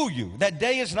anybody fool you. That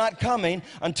day is not coming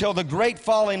until the great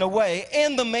falling away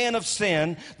and the man of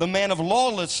sin, the man of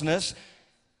lawlessness,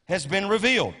 has been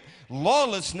revealed.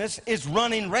 Lawlessness is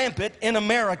running rampant in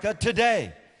America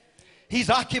today. He's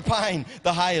occupying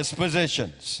the highest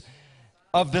positions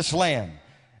of this land.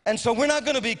 And so we're not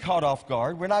going to be caught off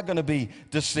guard. We're not going to be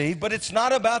deceived. But it's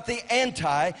not about the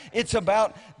anti. It's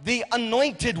about the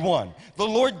anointed one, the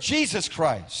Lord Jesus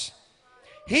Christ.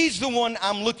 He's the one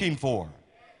I'm looking for.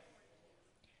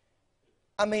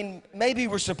 I mean, maybe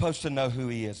we're supposed to know who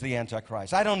he is, the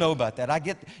Antichrist. I don't know about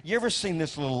that. You ever seen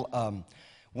this little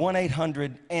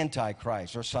 1-800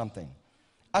 Antichrist or something?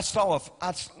 I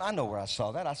know where I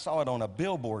saw that. I saw it on a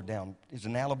billboard it's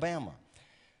in Alabama.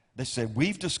 They said,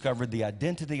 we've discovered the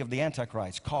identity of the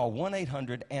Antichrist. Call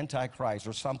 1-800 Antichrist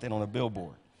or something on a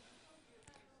billboard.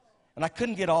 And I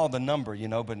couldn't get all the number,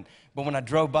 but when I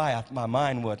drove by, my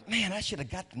mind was, man, I should have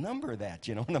got the number of that,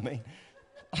 you know what I mean?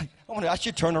 I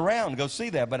should turn around and go see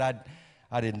that, but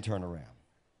I didn't turn around.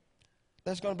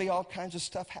 There's going to be all kinds of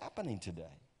stuff happening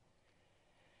today.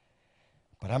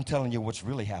 But I'm telling you what's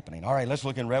really happening. All right, let's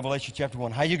look in Revelation chapter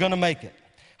 1. How are you going to make it?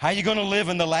 How are you going to live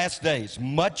in the last days?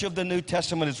 Much of the New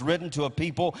Testament is written to a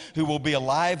people who will be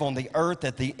alive on the earth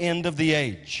at the end of the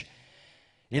age.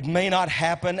 It may not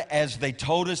happen as they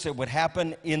told us it would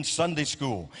happen in Sunday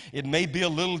school. It may be a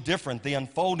little different, the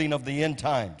unfolding of the end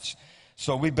times.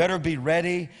 So we better be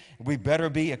ready. We better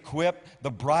be equipped.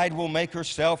 The bride will make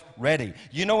herself ready.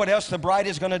 You know what else the bride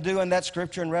is going to do in that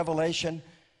scripture in Revelation?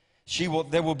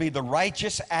 There will be the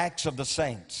righteous acts of the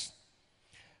saints.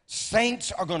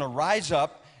 Saints are going to rise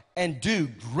up and do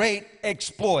great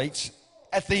exploits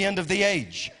at the end of the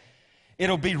age.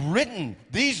 It'll be written,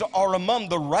 these are among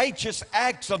the righteous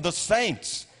acts of the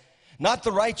saints, not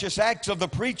the righteous acts of the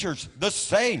preachers, the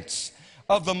saints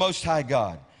of the Most High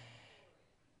God.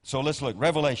 So let's look,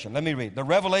 Revelation, let me read. The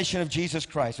revelation of Jesus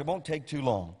Christ, it won't take too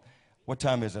long. What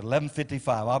time is it? 11:55.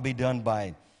 I'll be done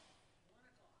by,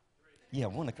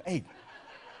 1 o'clock. Hey,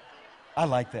 I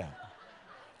like that.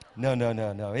 No.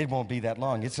 It won't be that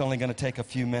long. It's only going to take a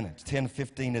few minutes, 10,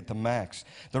 15 at the max.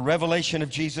 The revelation of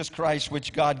Jesus Christ,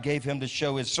 which God gave him to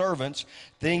show his servants,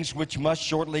 things which must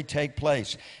shortly take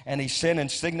place. And he sent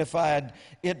and signified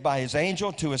it by his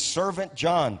angel to his servant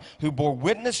John, who bore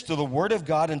witness to the word of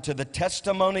God and to the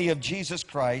testimony of Jesus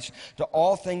Christ, to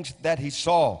all things that he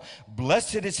saw.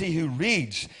 Blessed is he who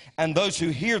reads and those who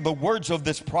hear the words of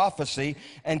this prophecy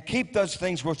and keep those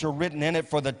things which are written in it,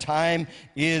 for the time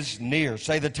is near.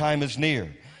 Say, the time is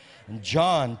near. And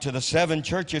John, to the 7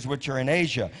 churches which are in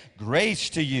Asia,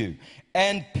 grace to you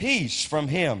and peace from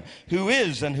him who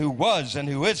is and who was and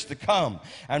who is to come,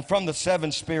 and from the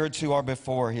 7 spirits who are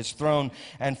before his throne,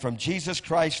 and from Jesus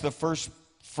Christ, the first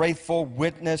faithful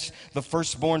witness, the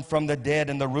firstborn from the dead,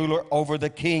 and the ruler over the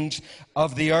kings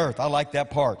of the earth. I like that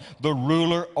part. The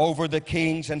ruler over the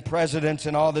kings and presidents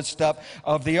and all this stuff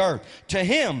of the earth. To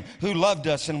him who loved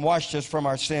us and washed us from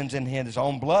our sins in his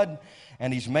own blood,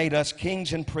 and he's made us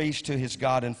kings and priests to his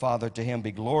God and Father. To him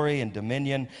be glory and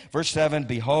dominion. Verse 7,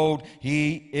 behold,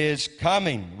 he is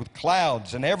coming with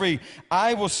clouds, and every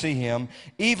eye will see him,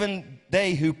 even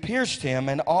they who pierced him,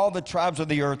 and all the tribes of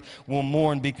the earth will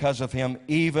mourn because of him.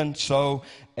 Even so,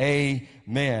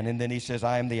 amen. And then he says,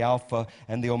 I am the Alpha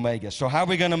and the Omega. So how are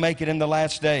we going to make it in the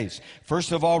last days?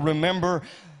 First of all, remember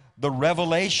the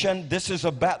revelation. This is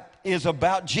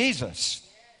about Jesus.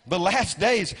 The last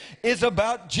days is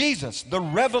about Jesus. The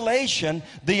revelation,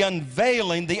 the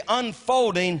unveiling, the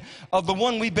unfolding of the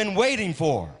one we've been waiting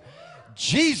for.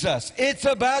 Jesus. It's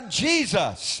about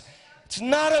Jesus. It's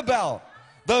not about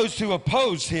those who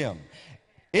oppose him.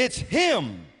 It's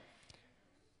him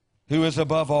who is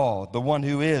above all, the one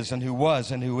who is and who was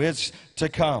and who is to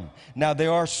come. Now,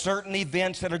 there are certain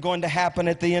events that are going to happen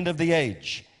at the end of the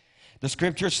age. The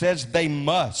scripture says they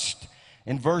must.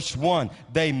 In verse 1,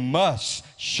 they must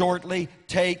shortly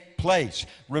take place.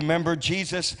 Remember,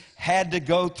 Jesus had to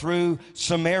go through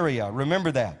Samaria.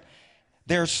 Remember that.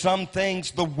 There are some things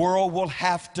the world will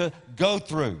have to go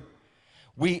through.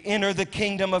 We enter the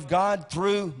kingdom of God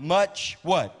through much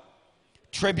what?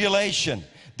 tribulation.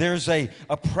 There's a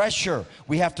pressure.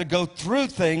 We have to go through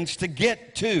things to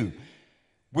get to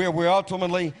where we're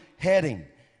ultimately heading.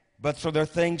 But so there are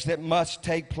things that must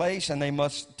take place, and they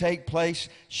must take place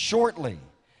shortly.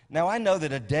 Now, I know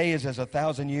that a day is as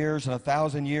 1,000 years, and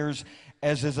 1,000 years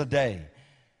as is a day.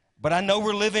 But I know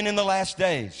we're living in the last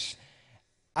days.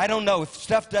 I don't know if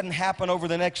stuff doesn't happen over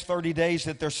the next 30 days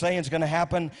that they're saying is going to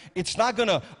happen. It's not going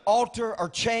to alter or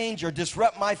change or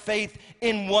disrupt my faith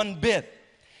in one bit.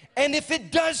 And if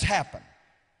it does happen,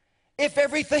 if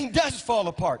everything does fall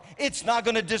apart, it's not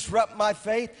going to disrupt my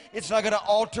faith. It's not going to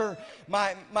alter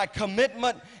my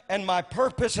commitment and my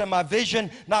purpose and my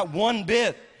vision, not one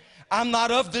bit. I'm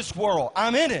not of this world.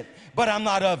 I'm in it, but I'm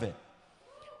not of it.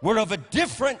 We're of a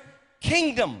different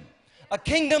kingdom, a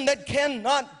kingdom that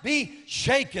cannot be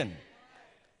shaken.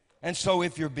 And so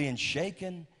if you're being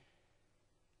shaken,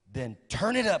 then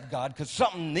turn it up, God, because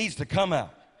something needs to come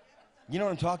out. You know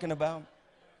what I'm talking about?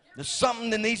 There's something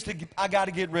that I got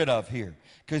to get rid of here,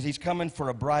 because he's coming for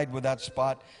a bride without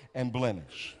spot and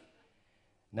blemish.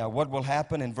 Now, what will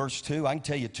happen in verse 2? I can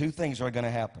tell you two things are going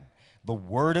to happen. The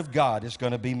Word of God is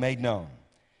going to be made known.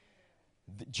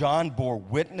 John bore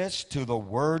witness to the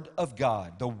Word of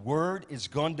God. The Word is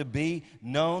going to be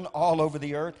known all over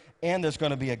the earth, and there's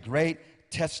going to be a great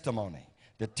testimony,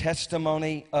 the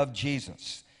testimony of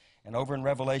Jesus. And over in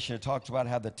Revelation, it talks about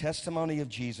how the testimony of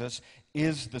Jesus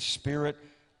is the spirit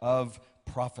of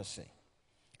prophecy.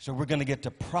 So we're going to get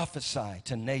to prophesy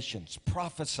to nations,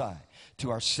 prophesy to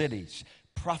our cities,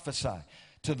 prophesy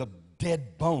to the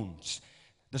dead bones.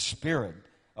 The spirit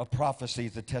of prophecy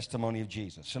is the testimony of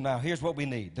Jesus. So now here's what we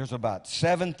need. There's about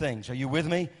 7 things. Are you with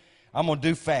me? I'm going to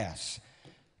do fast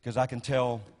because I can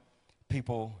tell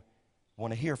people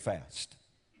want to hear fast.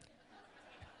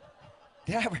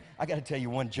 I got to tell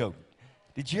you one joke.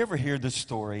 Did you ever hear this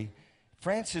story?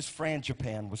 Francis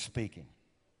Frangipane was speaking.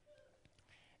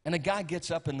 And a guy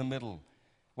gets up in the middle.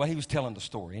 Well, he was telling the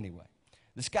story anyway.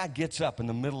 This guy gets up in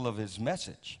the middle of his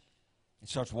message. He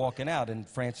starts walking out, and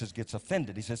Francis gets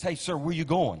offended. He says, "Hey, sir, where you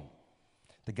going?"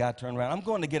 The guy turned around. "I'm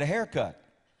going to get a haircut."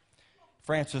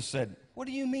 Francis said, "What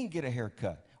do you mean get a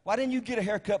haircut? Why didn't you get a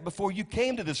haircut before you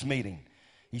came to this meeting?"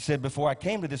 He said, "Before I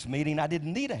came to this meeting, I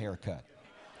didn't need a haircut."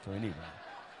 So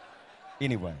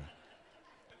anyway,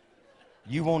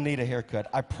 you won't need a haircut,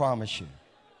 I promise you.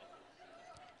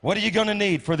 What are you going to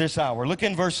need for this hour? Look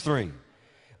in verse 3.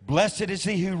 Blessed is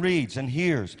he who reads and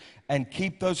hears and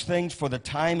keep those things, for the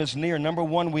time is near. Number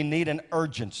 1, we need an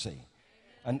urgency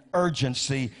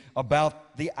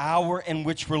about the hour in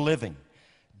which we're living.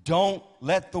 Don't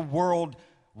let the world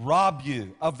rob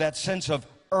you of that sense of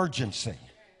urgency.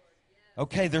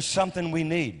 Okay, there's something we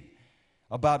need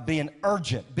about being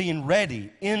urgent, being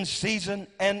ready in season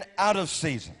and out of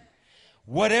season.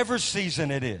 Whatever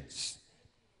season it is.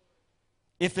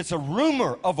 If it's a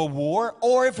rumor of a war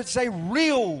or if it's a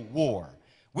real war,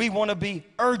 we want to be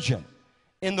urgent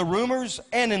in the rumors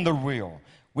and in the real.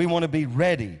 We want to be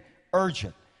ready,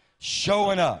 urgent,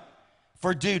 showing up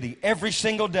for duty every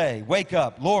single day. Wake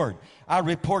up, Lord, I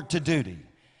report to duty.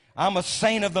 I'm a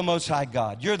saint of the Most High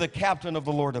God. You're the captain of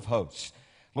the Lord of hosts.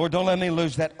 Lord, don't let me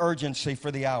lose that urgency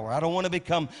for the hour. I don't want to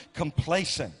become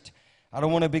complacent. I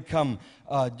don't want to become,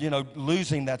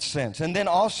 losing that sense. And then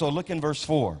also, look in verse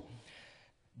 4.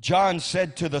 John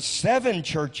said to the 7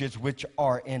 churches which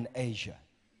are in Asia.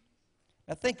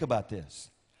 Now think about this.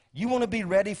 You want to be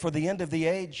ready for the end of the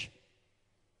age?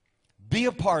 Be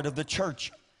a part of the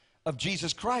church of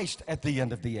Jesus Christ at the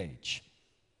end of the age.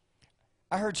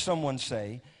 I heard someone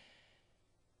say,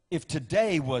 if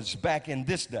today was back in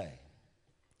this day,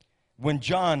 when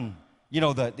John,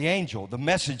 the angel, the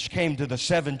message came to the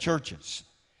 7 churches,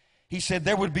 he said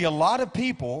there would be a lot of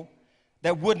people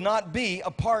that would not be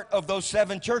a part of those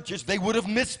 7 churches. They would have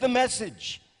missed the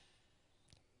message.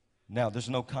 Now, there's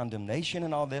no condemnation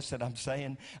in all this that I'm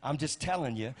saying. I'm just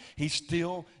telling you, he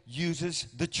still uses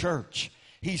the church.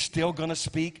 He's still going to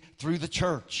speak through the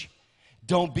church.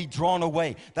 Don't be drawn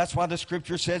away. That's why the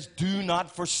scripture says, do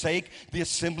not forsake the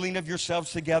assembling of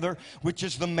yourselves together, which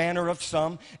is the manner of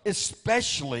some,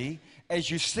 especially as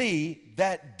you see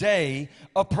that day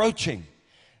approaching.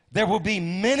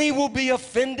 Many will be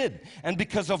offended, and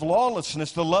because of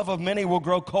lawlessness, the love of many will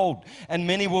grow cold, and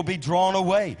many will be drawn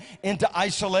away into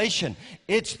isolation.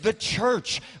 It's the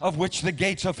church of which the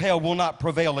gates of hell will not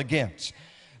prevail against.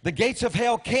 The gates of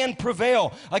hell can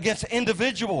prevail against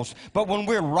individuals, but when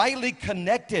we're rightly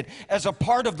connected as a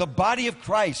part of the body of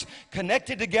Christ,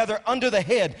 connected together under the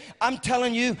head, I'm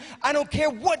telling you, I don't care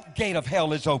what gate of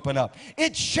hell is open up,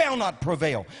 it shall not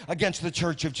prevail against the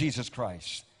church of Jesus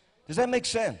Christ. Does that make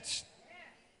sense?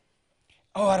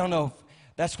 Oh, I don't know.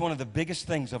 That's one of the biggest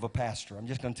things of a pastor. I'm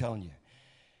just going to tell you.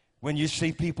 When you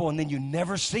see people and then you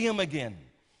never see them again.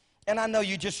 And I know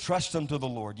you just trust them to the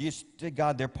Lord. You say,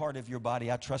 God, they're part of your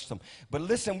body. I trust them. But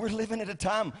listen, we're living at a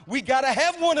time we got to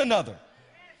have one another.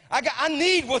 I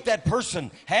need what that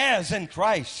person has in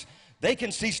Christ. They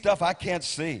can see stuff I can't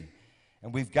see.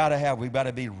 And we've got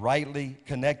to be rightly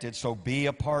connected. So be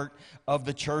a part of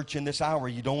the church in this hour.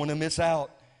 You don't want to miss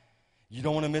out. You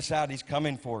don't want to miss out. He's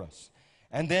coming for us.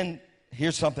 And then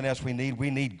here's something else we need.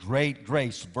 We need great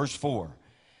grace. Verse 4.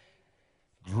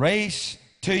 Grace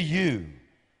to you.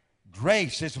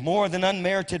 Grace is more than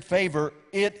unmerited favor.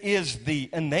 It is the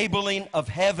enabling of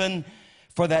heaven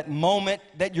for that moment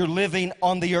that you're living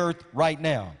on the earth right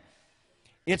now.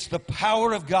 It's the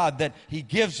power of God that He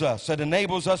gives us that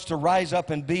enables us to rise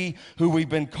up and be who we've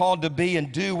been called to be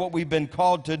and do what we've been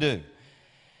called to do.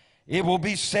 It will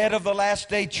be said of the last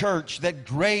day church that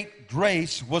great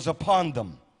grace was upon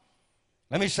them.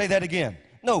 Let me say that again.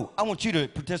 No, I want you to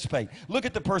participate. Look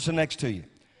at the person next to you.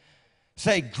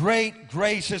 Say, great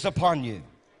grace is upon you.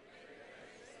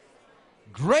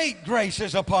 Great grace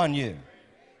is upon you.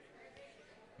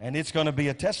 And it's going to be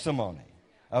a testimony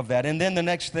of that. And then the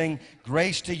next thing,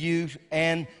 grace to you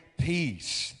and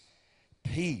peace.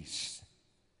 Peace.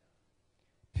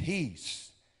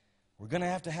 Peace. We're going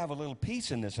to have a little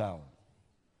peace in this hour.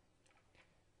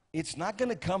 It's not going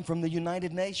to come from the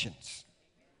United Nations.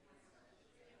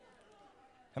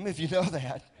 How many of you know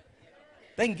that?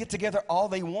 They can get together all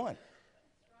they want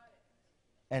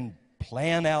and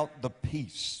plan out the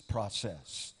peace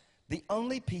process. The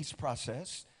only peace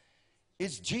process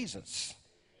is Jesus.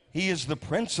 He is the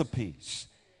Prince of Peace.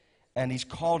 And He's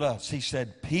called us. He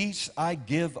said, peace I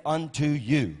give unto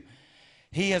you.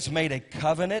 He has made a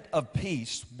covenant of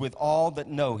peace with all that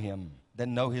know Him, that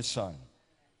know His Son.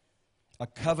 A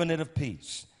covenant of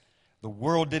peace. The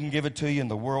world didn't give it to you,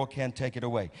 and the world can't take it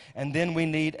away. And then we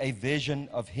need a vision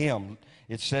of Him.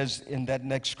 It says in that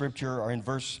next scripture, or in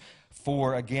verse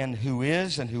 4 again, who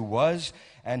is and who was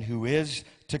and who is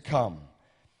to come.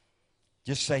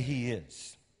 Just say He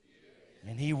is.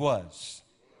 And He was.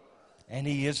 And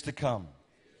He is to come.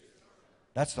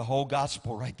 That's the whole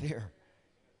gospel right there.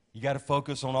 You got to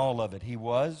focus on all of it. He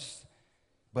was,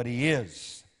 but He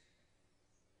is.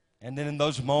 And then in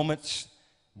those moments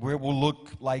where it will look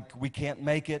like we can't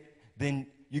make it, then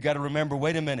you got to remember,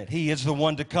 wait a minute, He is the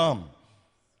one to come.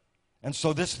 And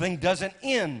so this thing doesn't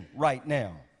end right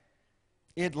now.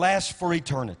 It lasts for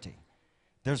eternity.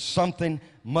 There's something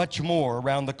much more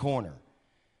around the corner.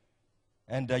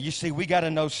 And you see, we got to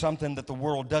know something that the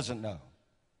world doesn't know.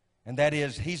 And that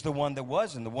is, He's the one that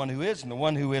was and the one who is and the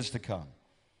one who is to come.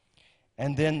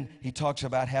 And then He talks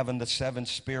about having the 7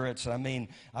 spirits. I mean,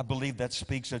 I believe that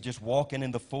speaks of just walking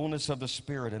in the fullness of the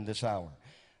Spirit in this hour.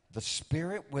 The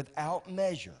Spirit without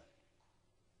measure.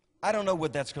 I don't know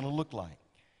what that's going to look like.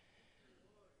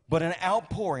 But an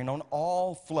outpouring on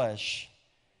all flesh.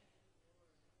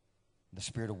 The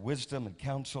spirit of wisdom and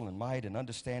counsel and might and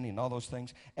understanding and all those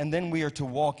things. And then we are to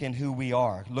walk in who we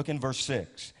are. Look in verse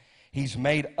 6. He's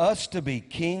made us to be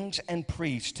kings and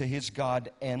priests to His God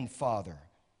and Father.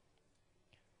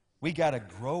 We got to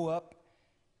grow up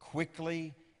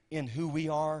quickly in who we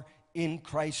are in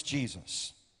Christ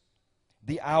Jesus.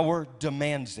 The hour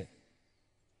demands it.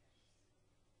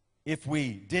 If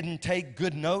we didn't take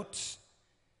good notes,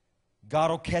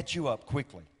 God will catch you up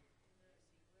quickly.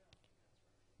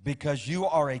 Because you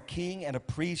are a king and a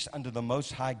priest under the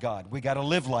Most High God. We got to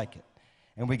live like it.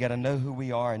 And we got to know who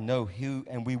we are and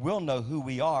and we will know who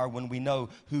we are when we know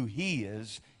who He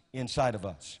is inside of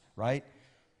us, right?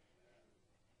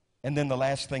 And then the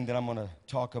last thing that I'm going to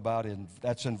talk about, and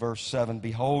that's in verse 7.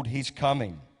 Behold, He's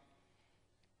coming.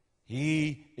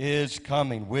 He is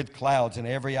coming with clouds, and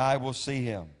every eye will see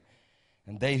Him.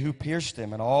 And they who pierced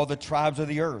Him and all the tribes of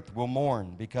the earth will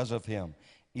mourn because of Him.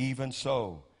 Even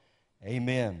so,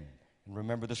 amen. And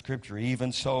remember the scripture,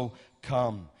 even so,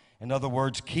 come. In other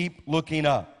words, keep looking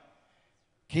up.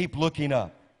 Keep looking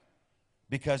up.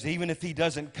 Because even if He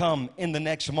doesn't come in the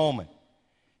next moment,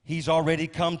 He's already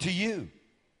come to you.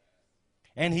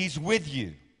 And He's with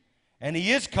you. And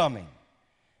He is coming.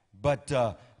 But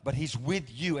He's with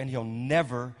you, and He'll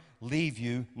never leave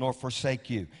you nor forsake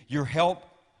you. Your help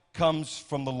comes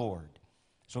from the Lord.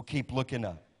 So keep looking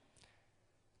up.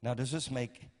 Now, does this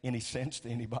make any sense to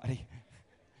anybody?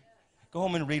 Go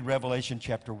home and read Revelation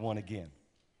chapter 1 again.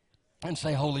 And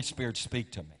say, Holy Spirit,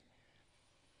 speak to me.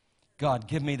 God,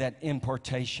 give me that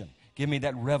impartation. Give me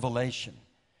that revelation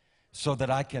so that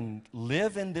I can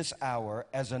live in this hour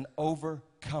as an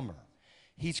overcomer.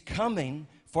 He's coming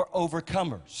for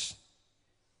overcomers.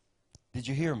 Did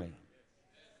you hear me?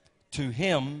 To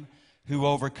Him who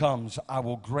overcomes, I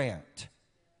will grant.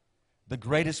 The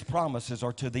greatest promises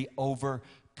are to the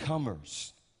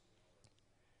overcomers.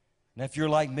 Now, if you're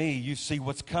like me, you see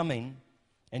what's coming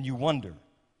and you wonder,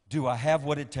 do I have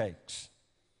what it takes?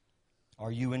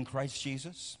 Are you in Christ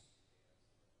Jesus?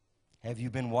 Have you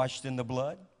been washed in the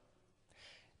blood?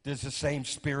 Does the same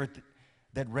Spirit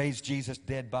that raised Jesus'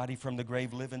 dead body from the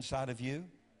grave live inside of you?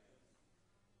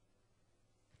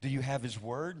 Do you have His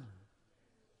Word?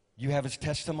 You have His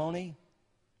testimony?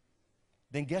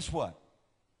 Then guess what?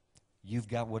 You've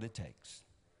got what it takes.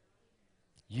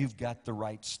 You've got the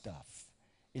right stuff.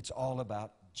 It's all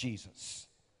about Jesus.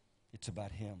 It's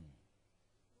about Him.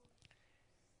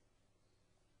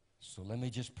 So let me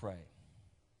just pray.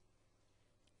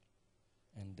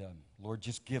 And Lord,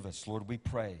 just give us, Lord, we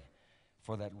pray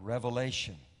for that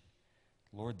revelation.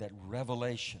 Lord, that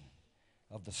revelation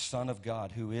of the Son of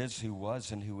God who is, who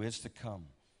was, and who is to come.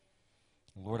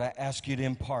 Lord, I ask you to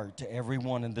impart to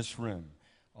everyone in this room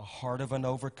a heart of an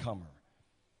overcomer.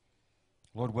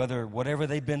 Lord, whatever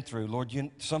they've been through, Lord,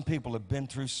 some people have been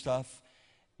through stuff.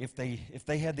 If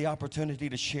they had the opportunity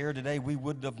to share today, we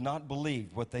would have not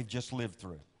believed what they've just lived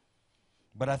through.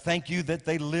 But I thank you that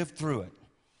they lived through it,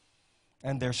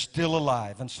 and they're still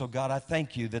alive. And so, God, I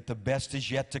thank you that the best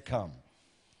is yet to come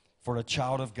for a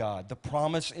child of God. The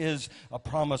promise is a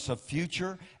promise of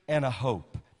future and a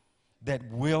hope that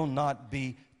will not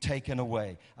be taken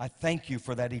away. I thank you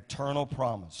for that eternal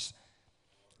promise.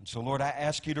 And so, Lord, I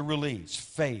ask you to release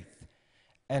faith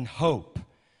and hope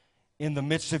in the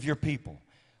midst of your people.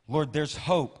 Lord, there's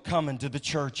hope coming to the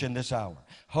church in this hour.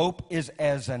 Hope is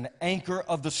as an anchor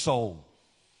of the soul.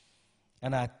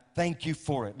 And I thank you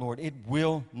for it, Lord. It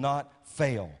will not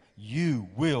fail. You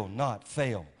will not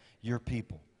fail your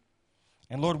people.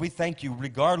 And Lord, we thank you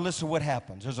regardless of what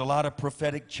happens. There's a lot of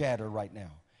prophetic chatter right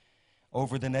now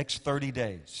over the next 30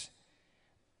 days.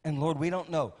 And Lord, we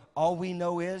don't know. All we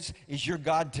know is you're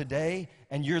God today,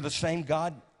 and you're the same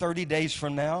God 30 days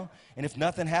from now. And if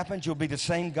nothing happens, you'll be the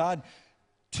same God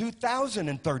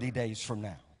 2,030 days from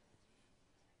now,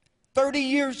 30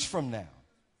 years from now,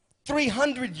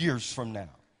 300 years from now.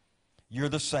 You're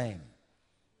the same.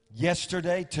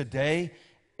 Yesterday, today,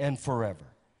 and forever.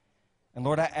 And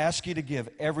Lord, I ask you to give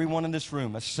everyone in this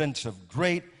room a sense of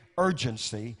great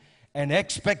urgency and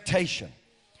expectation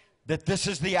that this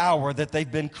is the hour that they've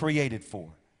been created for.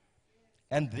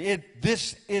 And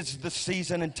this is the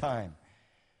season and time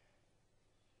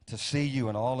to see you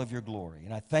in all of your glory.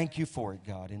 And I thank you for it,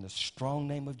 God, in the strong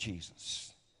name of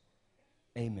Jesus.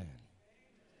 Amen.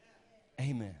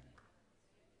 Amen.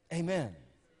 Amen.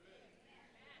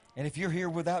 And if you're here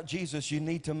without Jesus, you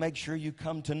need to make sure you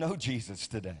come to know Jesus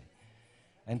today.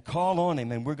 And call on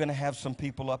Him. And we're going to have some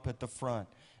people up at the front,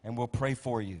 and we'll pray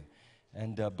for you.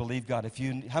 And believe God.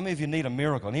 How many of you need a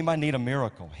miracle? Anybody need a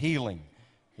miracle? Healing.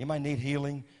 You might need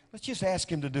healing. Let's just ask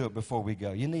Him to do it before we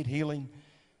go. You need healing?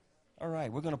 All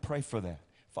right, we're going to pray for that.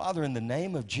 Father, in the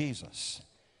name of Jesus,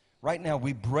 right now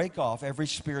we break off every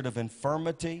spirit of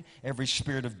infirmity, every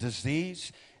spirit of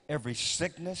disease, every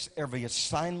sickness, every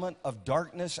assignment of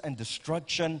darkness and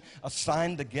destruction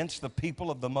assigned against the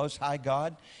people of the Most High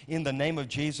God. In the name of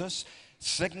Jesus,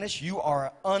 sickness, you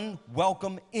are an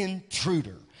unwelcome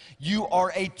intruder. You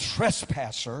are a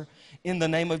trespasser in the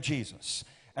name of Jesus.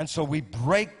 And so we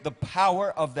break the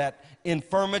power of that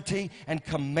infirmity and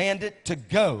command it to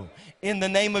go in the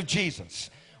name of Jesus.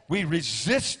 We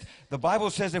resist. The Bible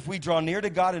says if we draw near to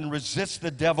God and resist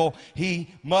the devil,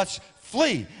 he must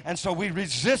flee. And so we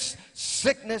resist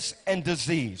sickness and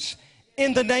disease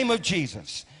in the name of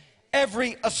Jesus.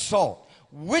 Every assault,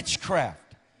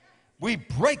 witchcraft, we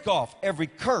break off every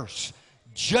curse,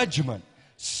 judgment,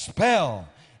 spell,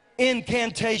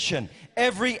 incantation,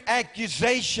 every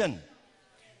accusation.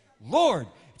 Lord,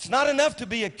 it's not enough to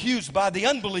be accused by the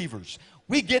unbelievers.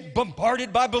 We get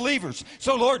bombarded by believers.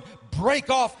 So, Lord, break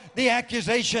off the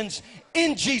accusations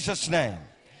in Jesus' name.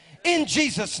 In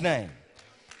Jesus' name.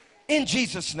 In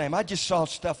Jesus' name. I just saw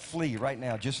stuff flee right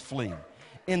now. Just flee.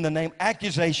 In the name.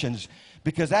 Accusations.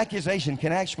 Because accusation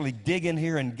can actually dig in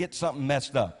here and get something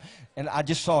messed up. And I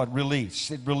just saw it release.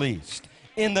 It released.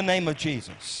 In the name of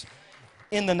Jesus.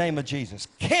 In the name of Jesus.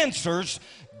 Cancers,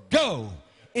 go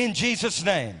in Jesus'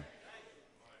 name.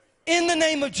 In the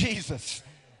name of Jesus.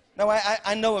 Now,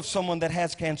 I know of someone that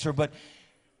has cancer, but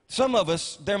some of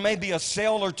us, there may be a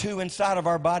cell or two inside of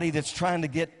our body that's trying to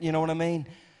get, you know what I mean?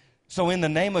 So in the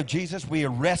name of Jesus, we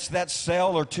arrest that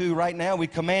cell or two right now. We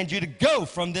command you to go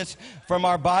from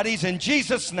our bodies in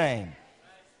Jesus' name.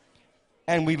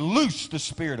 And we loose the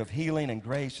spirit of healing and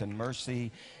grace and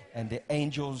mercy and the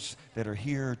angels that are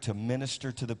here to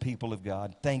minister to the people of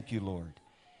God. Thank you, Lord.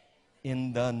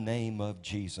 in the name of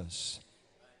Jesus.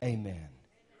 Amen.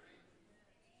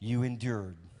 You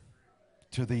endured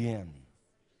to the end.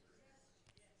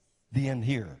 The end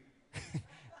here.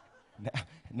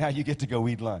 Now you get to go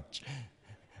eat lunch.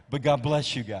 But God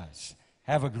bless you guys.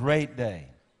 Have a great day.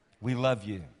 We love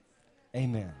you.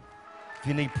 Amen. If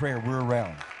you need prayer, we're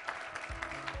around.